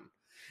a mountain.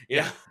 You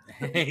Yeah.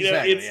 know,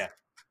 Exactly. Yeah.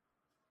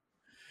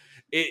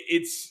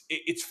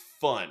 it's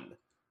fun.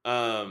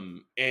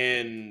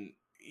 And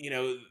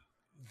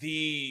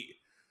the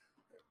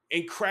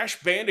in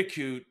Crash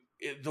Bandicoot,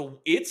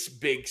 its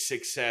big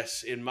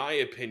success, in my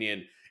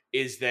opinion,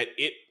 is that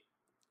it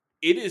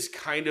is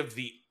kind of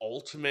the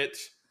ultimate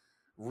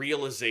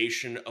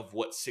realization of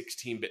what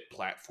 16-bit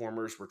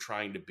platformers were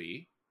trying to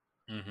be.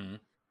 Mhm.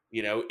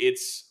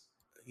 It's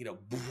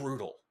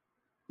brutal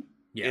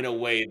Yeah. in a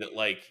way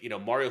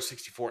that Mario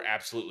 64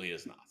 absolutely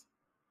is not.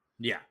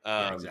 Yeah.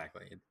 Yeah. Um,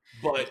 Exactly.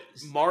 but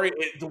It's- Mario,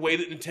 the way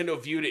that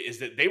Nintendo viewed it is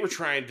that they were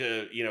trying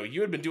to,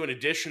 you had been doing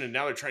addition and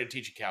now they're trying to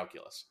teach you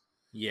calculus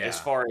as yeah.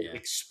 far as Yeah.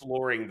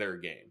 exploring their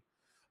game.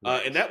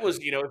 And Right. that was,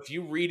 if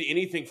you read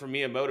anything from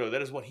Miyamoto,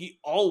 that is what he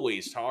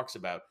always talks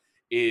about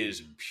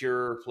is Mhm.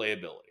 pure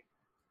playability.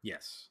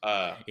 Yes.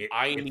 I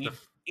It's need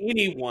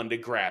anyone to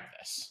grab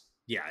this.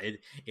 yeah,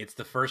 it's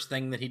the first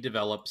thing that he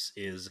develops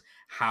is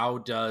how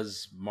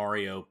does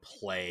Mario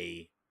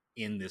play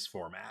in this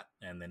format,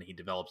 and then he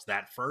develops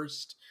that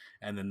first,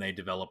 and then they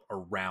develop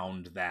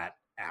around that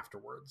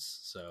afterwards.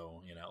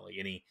 So like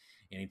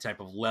any type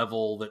of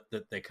level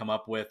that they come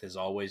up with is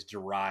always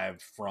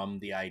derived from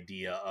the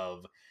idea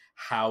of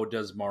how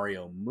does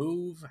Mario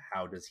move,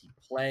 how does he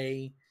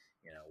play,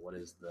 what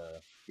is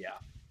the yeah.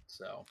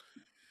 So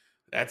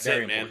That's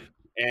very it, man. important.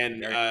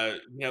 And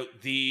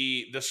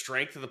Very the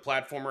strength of the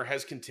platformer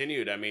has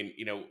continued. I mean,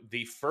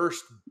 the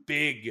first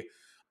big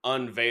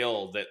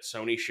unveil that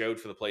Sony showed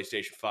for the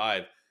PlayStation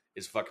 5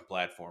 is a fucking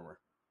platformer.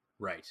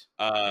 right.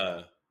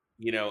 Uh,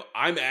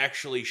 I'm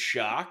actually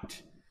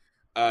shocked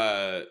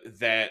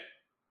that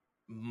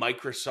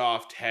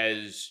Microsoft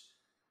has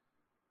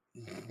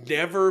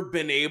never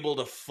been able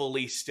to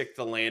fully stick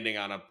the landing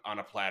on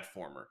a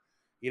platformer.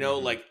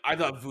 Like I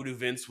thought Voodoo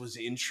Vince was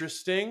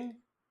interesting.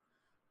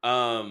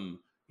 Blinks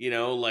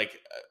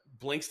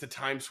the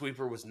Time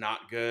Sweeper was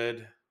not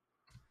good.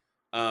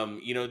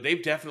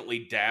 They've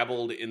definitely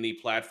dabbled in the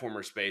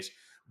platformer space,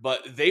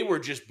 but they were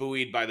just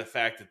buoyed by the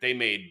fact that they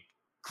made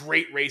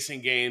great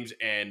racing games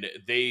and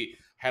they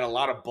had a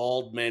lot of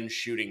bald men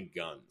shooting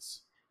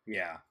guns.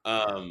 Yeah.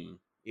 And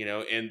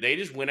they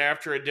just went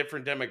after a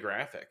different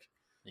demographic.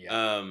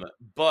 Yeah.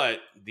 But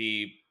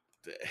a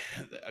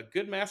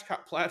good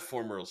mascot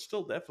platformer will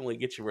still definitely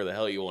get you where the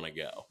hell you want to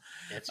go.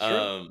 It's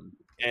true.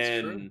 It's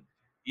true. And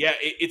yeah,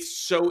 it's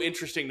so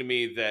interesting to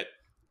me that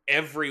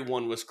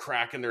everyone was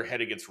cracking their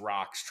head against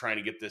rocks trying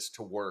to get this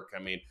to work. I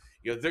mean,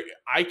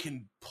 I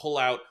can pull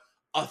out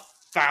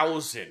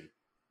 1,000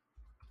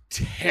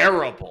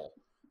 terrible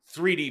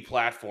 3D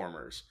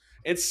platformers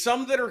and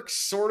some that are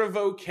sort of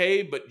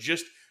okay, but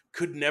just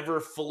could never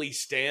fully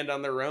stand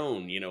on their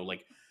own,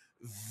 like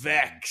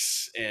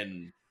Vex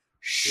and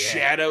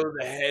Shadow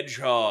the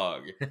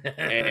Hedgehog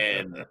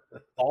and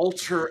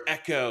Alter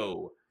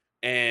Echo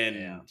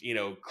and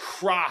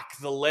Croc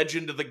the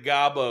Legend of the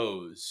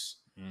Gobos.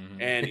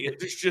 And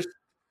there's just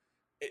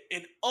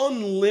an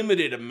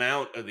unlimited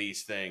amount of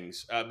these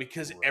things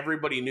because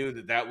everybody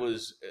knew that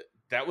was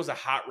a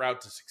hot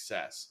route to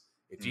success.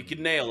 If you could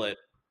nail it,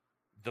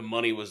 the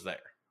money was there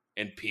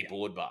and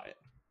people would buy it.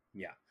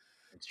 Yeah,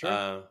 it's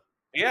true.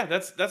 Yeah,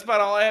 that's about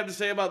all I have to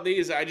say about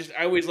these. I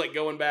always like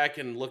going back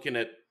and looking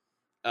at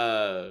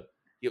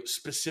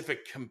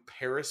specific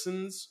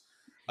comparisons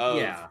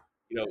of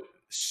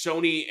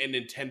Sony and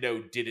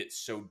Nintendo did it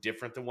so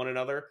different than one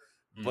another,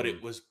 but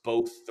it was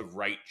both the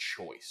right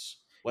choice.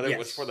 Whether it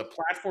was for the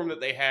platform that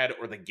they had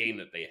or the game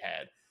that they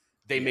had,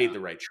 they made the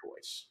right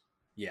choice.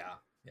 Yeah.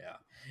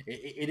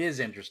 It is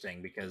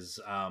interesting because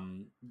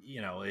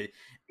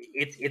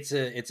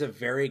it's a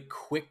very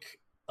quick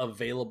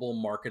available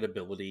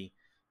marketability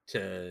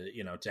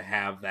to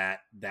have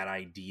that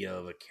idea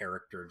of a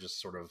character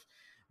just sort of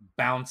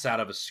bounce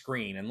out of a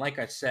screen. And like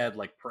I said,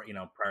 like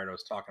prior to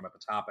us talking about the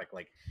topic,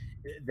 like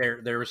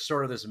there was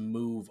sort of this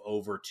move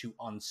over to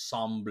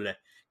ensemble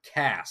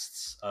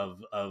casts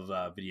of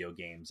video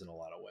games in a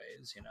lot of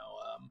ways.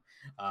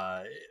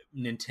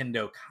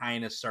 Nintendo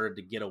kind of started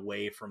to get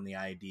away from the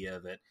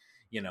idea that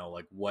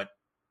like what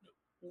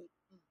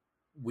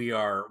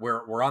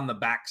we're on the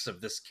backs of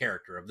this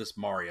character, of this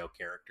Mario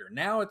character.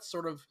 Now it's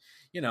sort of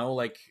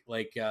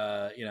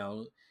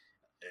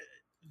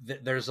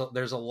there's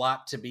a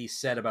lot to be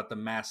said about the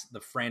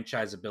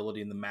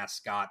franchisability and the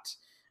mascot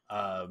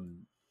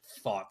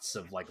thoughts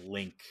of like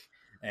Link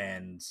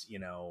and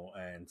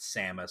and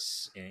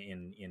Samus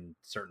in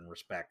certain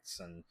respects.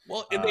 And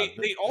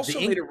they also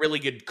made a really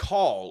good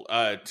call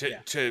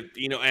to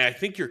and I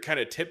think you're kind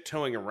of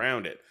tiptoeing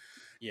around it.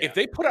 Yeah. If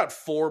they put out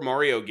 4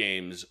 Mario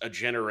games a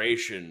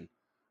generation,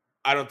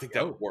 I don't think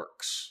that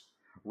works.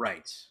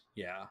 Right.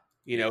 Yeah.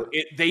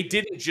 They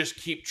didn't just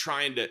keep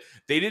trying to.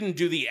 They didn't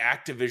do the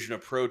Activision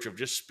approach of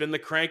just spin the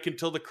crank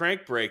until the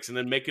crank breaks and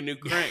then make a new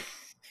crank.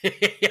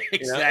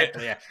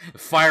 Exactly. Yeah.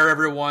 Fire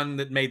everyone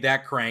that made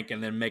that crank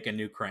and then make a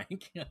new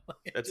crank.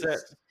 That's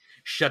it.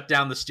 Shut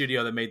down the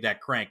studio that made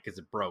that crank because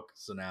it broke.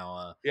 So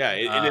now,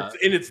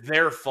 it's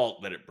their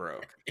fault that it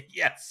broke.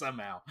 Yeah,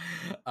 somehow.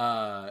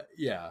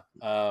 You're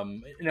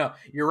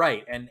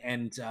right,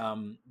 and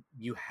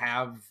you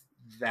have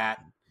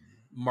that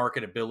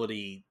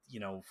marketability,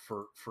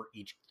 for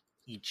each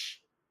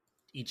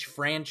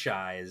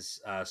franchise,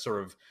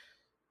 sort of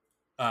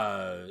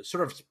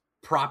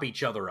prop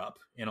each other up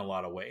in a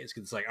lot of ways.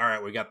 Cause it's like, all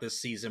right, we got this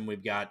season, we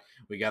got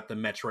the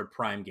Metroid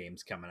Prime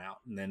games coming out,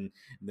 and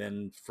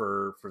then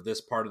for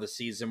this part of the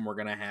season, we're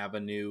gonna have a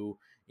new,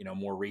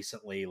 more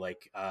recently,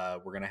 like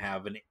we're gonna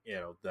have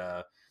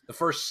the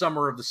first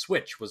summer of the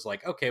Switch was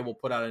like, okay, we'll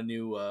put out a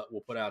new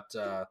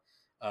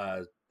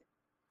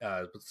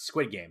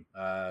Squid Game,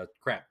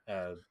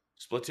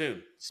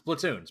 Splatoon.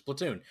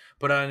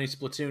 Put out a new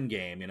Splatoon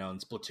game,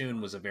 and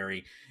Splatoon was a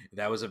very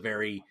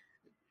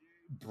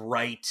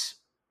bright,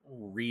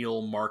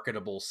 real,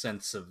 marketable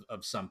sense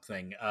of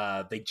something.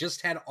 They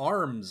just had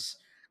ARMS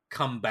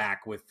come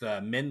back with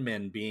Min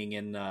Min being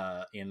in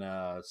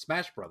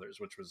Smash Brothers,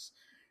 which was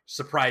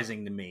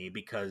surprising to me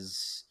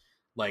because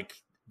like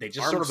they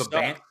just ARMS sort of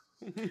abandoned.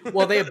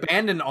 Well, they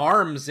abandoned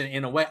ARMS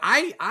in a way.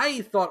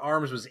 I thought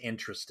ARMS was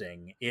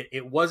interesting.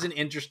 It wasn't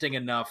interesting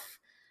enough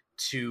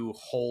to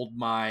hold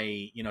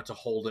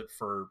it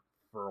for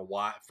a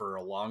while, for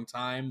a long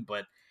time,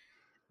 but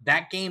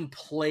that game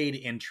played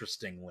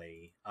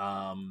interestingly.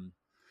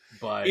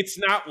 But it's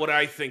not what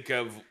I think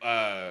of.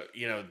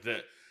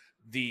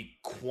 The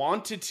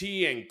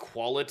quantity and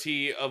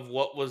quality of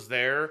what was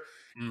there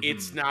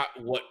it's not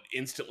what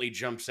instantly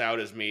jumps out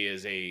as me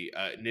as a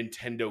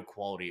Nintendo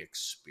quality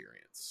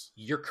experience.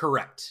 You're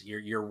correct.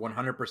 You're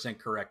 100%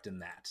 correct in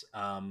that.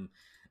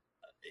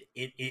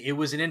 It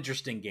was an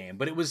interesting game,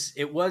 but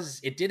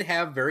it did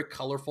have very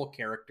colorful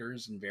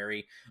characters and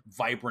very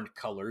vibrant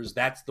colors.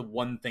 That's the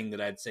one thing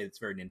that I'd say that's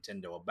very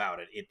Nintendo about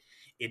it.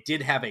 It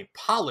did have a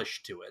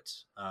polish to it,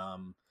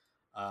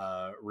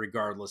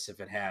 regardless if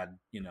it had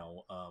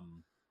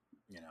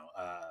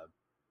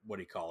what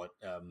do you call it,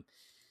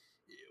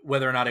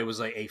 whether or not it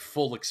was a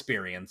full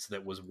experience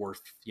that was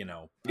worth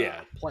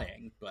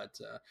playing. But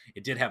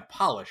it did have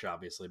polish,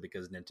 obviously,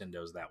 because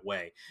Nintendo's that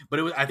way.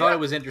 But I thought it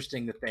was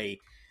interesting that they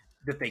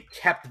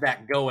kept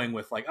that going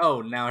with like,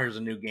 oh, now here's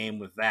a new game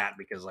with that,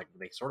 because like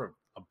they sort of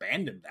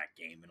abandoned that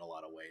game in a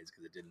lot of ways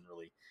because it didn't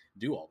really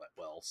do all that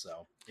well.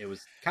 So it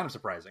was kind of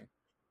surprising.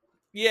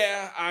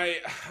 Yeah,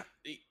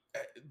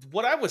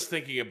 what I was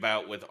thinking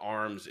about with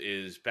ARMS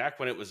is back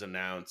when it was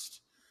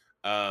announced,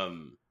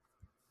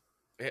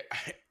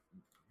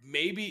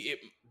 maybe it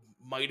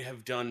might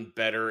have done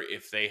better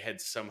if they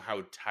had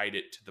somehow tied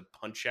it to the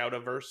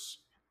Punch-Out-averse.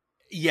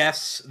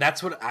 Yes,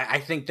 that's what I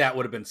think. That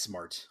would have been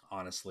smart,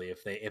 honestly,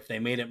 if they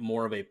made it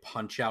more of a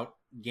Punch-Out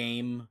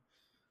game.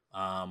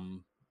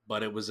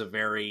 But it was a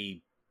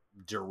very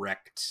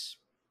direct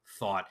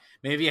thought.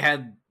 Maybe you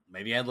had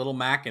little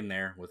Mac in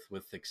there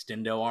with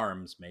Extendo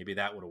arms. Maybe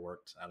that would have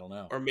worked. I don't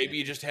know. Or maybe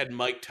you just had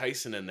Mike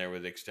Tyson in there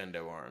with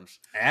Extendo arms.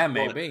 Yeah,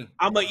 maybe.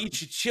 I'm gonna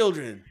eat your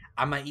children.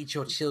 I'm gonna eat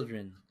your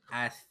children.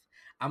 I'm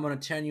gonna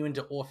turn you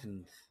into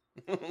orphans.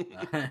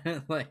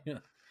 Like,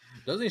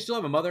 doesn't he still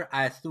have a mother?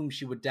 I assume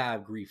she would die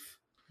of grief.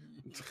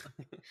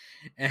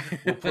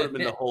 We'll put them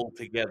in the hole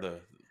together.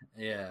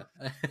 Yeah.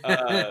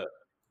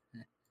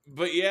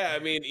 But yeah, I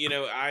mean,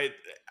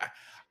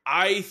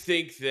 I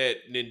think that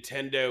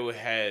Nintendo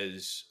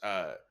has.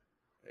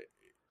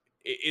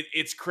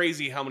 It's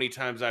crazy how many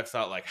times I've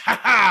thought like, ha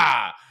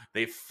ha,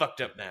 they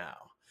fucked up now,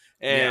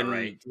 and yeah,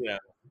 right.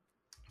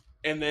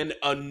 And then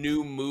a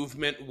new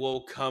movement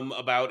will come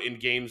about in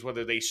games,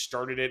 whether they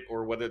started it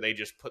or whether they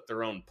just put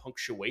their own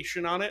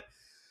punctuation on it.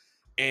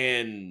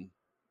 And,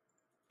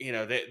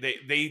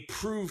 they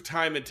prove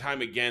time and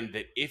time again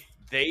that if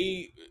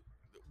they,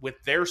 with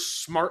their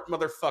smart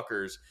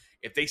motherfuckers,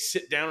 if they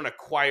sit down in a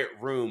quiet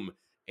room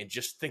and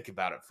just think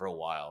about it for a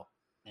while,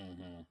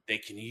 they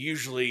can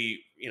usually,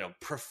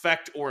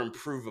 perfect or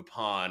improve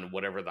upon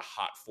whatever the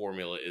hot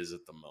formula is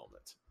at the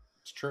moment.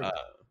 It's true.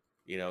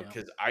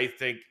 Because I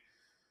think,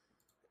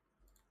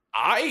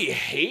 I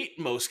hate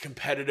most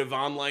competitive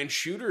online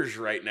shooters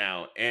right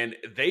now, and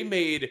they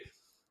made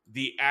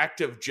the act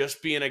of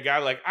just being a guy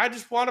like, I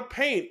just want to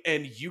paint,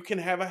 and you can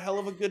have a hell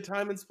of a good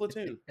time in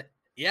Splatoon.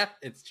 Yeah,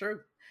 it's true.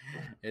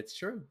 It's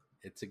true.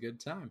 It's a good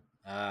time.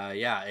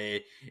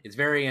 It's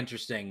very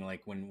interesting.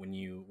 Like when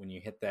you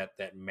hit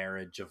that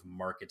marriage of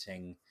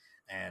marketing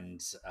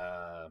and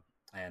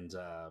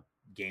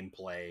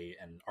gameplay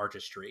and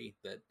artistry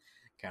that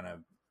kind of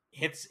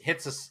hits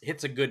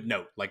a good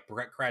note, like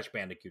Crash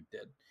Bandicoot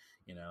did.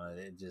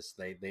 It just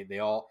they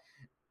all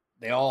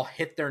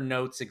hit their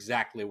notes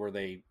exactly where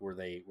they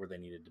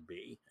needed to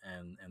be,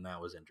 and that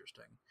was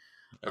interesting.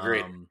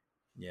 Agreed.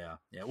 Yeah.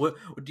 What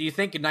do you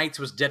think Knights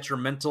was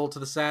detrimental to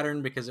the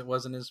Saturn because it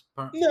wasn't as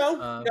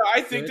no,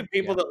 I think the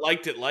people that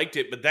liked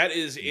it, but that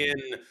is in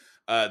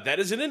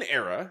an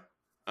era,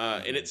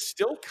 and it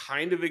still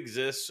kind of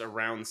exists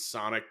around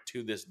Sonic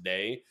to this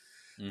day.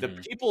 The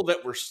people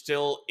that were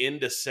still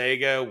into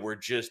Sega were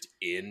just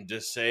into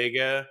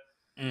Sega.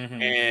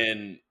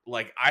 And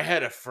like, I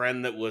had a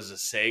friend that was a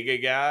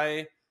Sega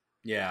guy,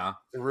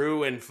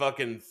 through and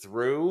fucking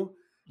through,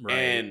 right.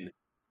 And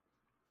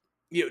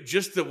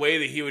just the way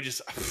that he would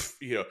just,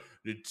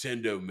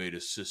 Nintendo made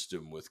a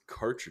system with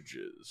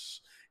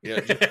cartridges,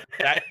 just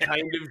that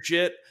kind of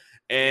shit,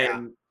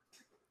 and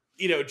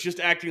just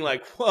acting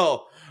like,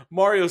 well,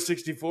 Mario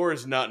 64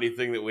 is not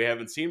anything that we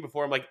haven't seen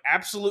before. I'm like,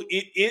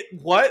 absolutely, it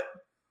what?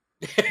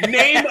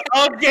 Name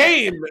a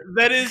game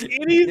that is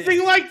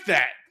anything like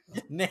that.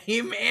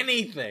 Name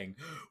anything.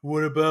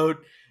 What about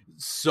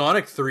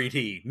Sonic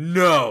 3D?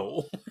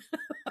 No.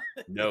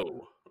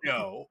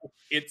 No,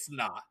 it's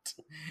not.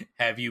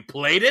 Have you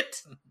played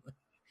it?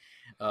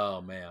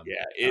 Oh man.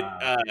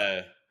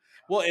 Yeah,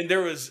 well, and there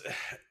was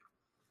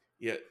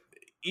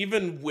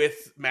even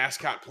with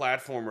Mascot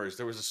platformers,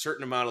 there was a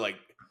certain amount of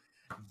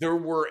there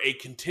were a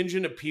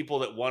contingent of people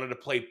that wanted to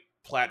play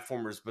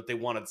platformers, but they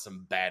wanted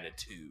some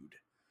batitude.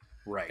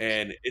 Right.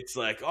 And it's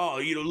like,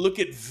 oh, look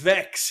at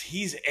Vex.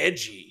 He's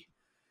edgy.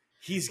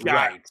 He's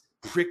got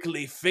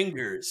prickly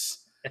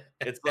fingers.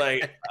 It's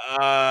like,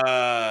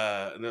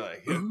 and they're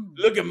like,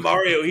 look at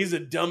Mario. He's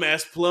a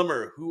dumbass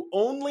plumber who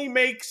only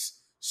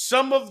makes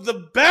some of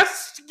the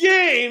best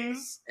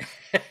games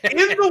in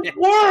the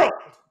world.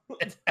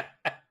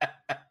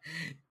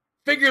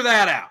 Figure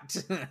that out.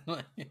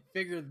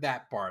 Figure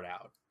that part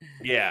out.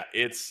 Yeah,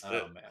 it's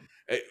man.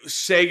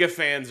 Sega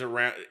fans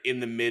around in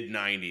the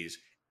mid-90s.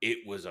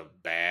 It was a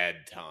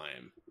bad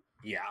time.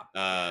 Yeah,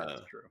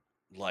 that's true.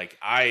 Like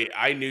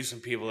I knew some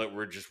people that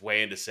were just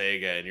way into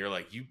Sega, and you're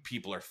like, you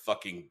people are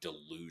fucking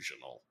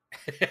delusional.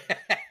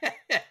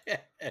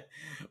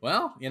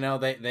 Well,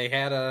 they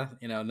had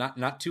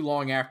not too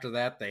long after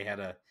that they had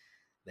a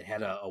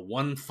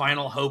one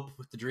final hope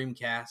with the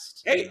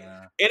Dreamcast. Hey,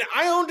 and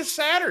I owned a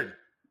Saturn.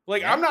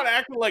 Like, Yeah. I'm not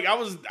acting like I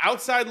was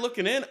outside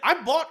looking in.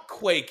 I bought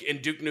Quake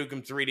and Duke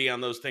Nukem 3D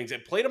on those things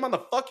and played them on the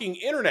fucking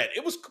internet.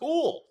 It was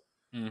cool.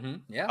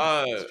 Yeah,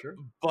 that's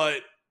true.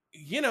 But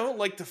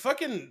like the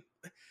fucking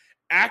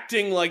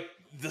acting like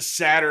the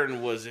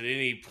Saturn was at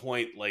any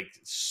point like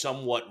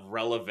somewhat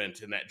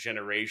relevant in that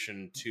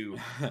generation to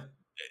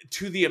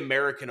the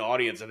American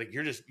audience. I think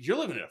you're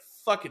living in a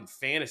fucking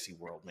fantasy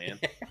world, man.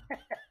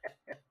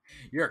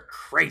 You're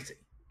crazy.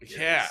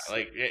 Yeah,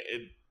 like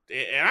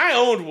and I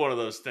owned one of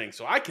those things,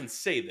 so I can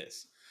say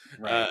this.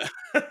 Right.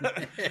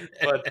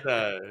 But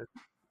I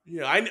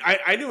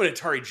knew an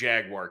Atari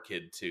Jaguar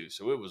kid too,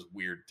 so it was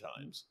weird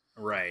times.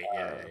 Right.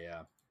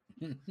 Yeah.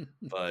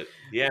 But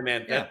yeah,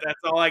 man, Yeah. that's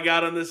all I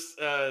got on this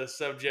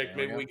subject. There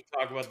we Maybe go. we can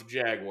talk about the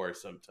Jaguar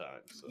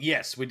sometime. So.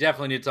 Yes, we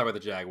definitely need to talk about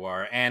the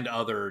Jaguar and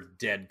other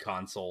dead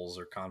consoles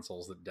or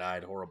consoles that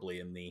died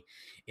horribly in the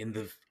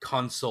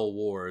console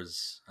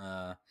wars.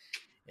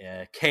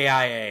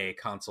 KIA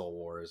console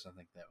wars. I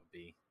think that would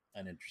be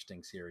an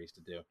interesting series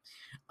to do.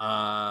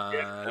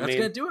 That's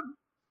gonna do it.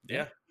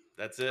 Yeah,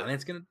 that's it. I think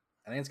it's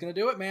gonna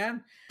do it,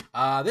 man.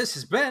 This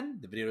has been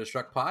the Video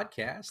Destruct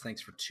podcast.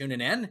 Thanks for tuning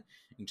in.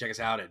 You can check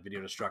us out at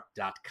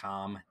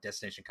videodestruct.com,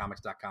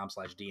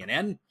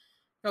 destinationcomics.com/DNN. You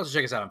can also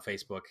check us out on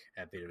Facebook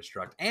at Video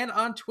Destruct and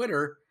on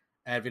Twitter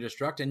at Video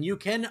Destruct. And you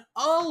can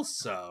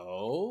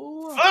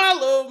also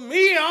follow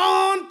me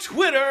on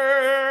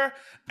Twitter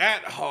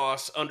at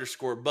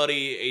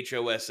Hoss_Buddy,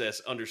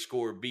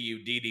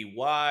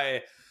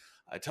 HOSS_BUDDY.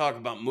 I talk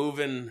about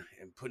moving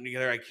and putting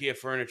together IKEA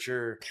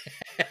furniture.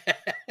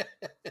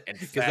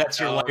 Because that's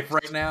your life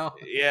right now.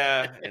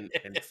 Yeah, and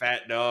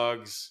fat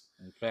dogs.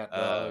 And fat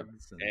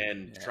dogs.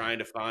 And trying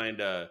to find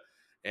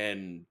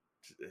an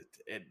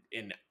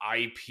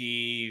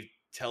IP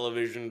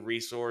television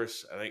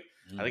resource. I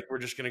think we're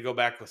just gonna go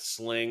back with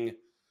Sling.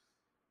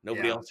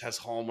 Nobody else has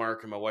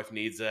Hallmark, and my wife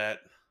needs that.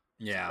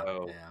 Yeah.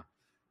 So, yeah.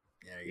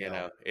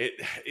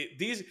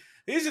 These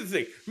are the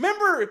things.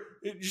 Remember,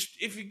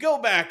 if you go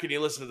back and you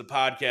listen to the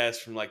podcast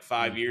from like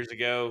 5 years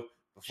ago,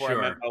 before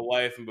I met my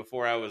wife and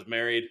before I was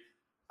married,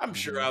 I'm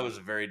sure I was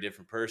a very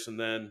different person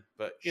then.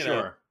 But you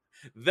know,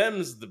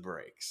 them's the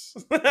breaks.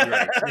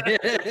 Right.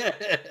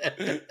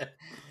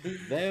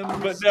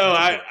 But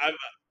no,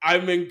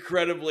 I'm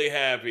incredibly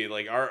happy.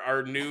 Like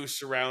our new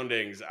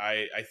surroundings,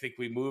 I think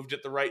we moved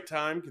at the right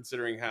time,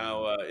 considering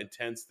how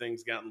intense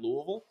things got in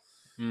Louisville.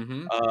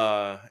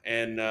 Yeah,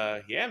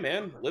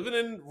 man, living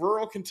in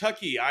rural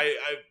Kentucky, I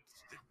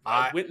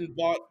went and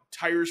bought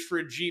tires for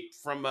a Jeep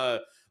from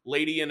a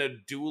lady in a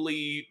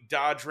dually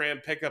Dodge Ram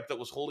pickup that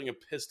was holding a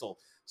pistol.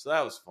 So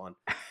that was fun.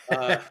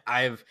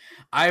 I've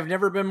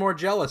never been more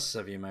jealous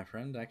of you, my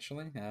friend.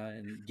 Actually,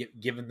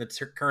 given the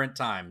current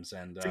times,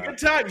 and it's a good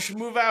time. You should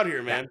move out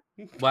here, man.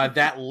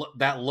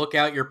 That look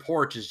out your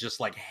porch is just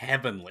like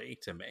heavenly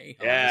to me.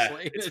 Yeah,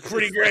 honestly. it's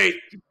pretty great.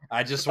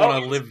 I just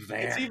want to live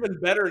there. It's even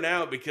better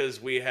now because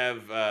we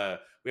have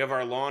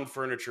our lawn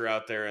furniture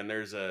out there, and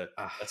there's a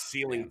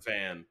ceiling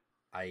fan,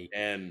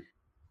 and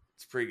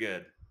it's pretty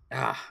good.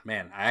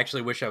 Man, I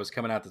actually wish I was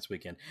coming out this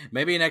weekend.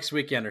 Maybe next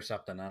weekend or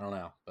something. I don't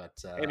know. But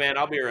hey, man,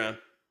 I'll be around.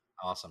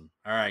 Awesome.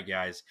 All right,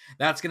 guys.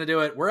 That's going to do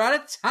it. We're out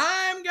of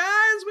time,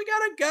 guys. We got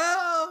to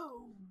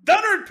go.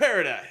 Thunder in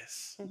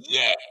Paradise.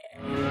 Yeah.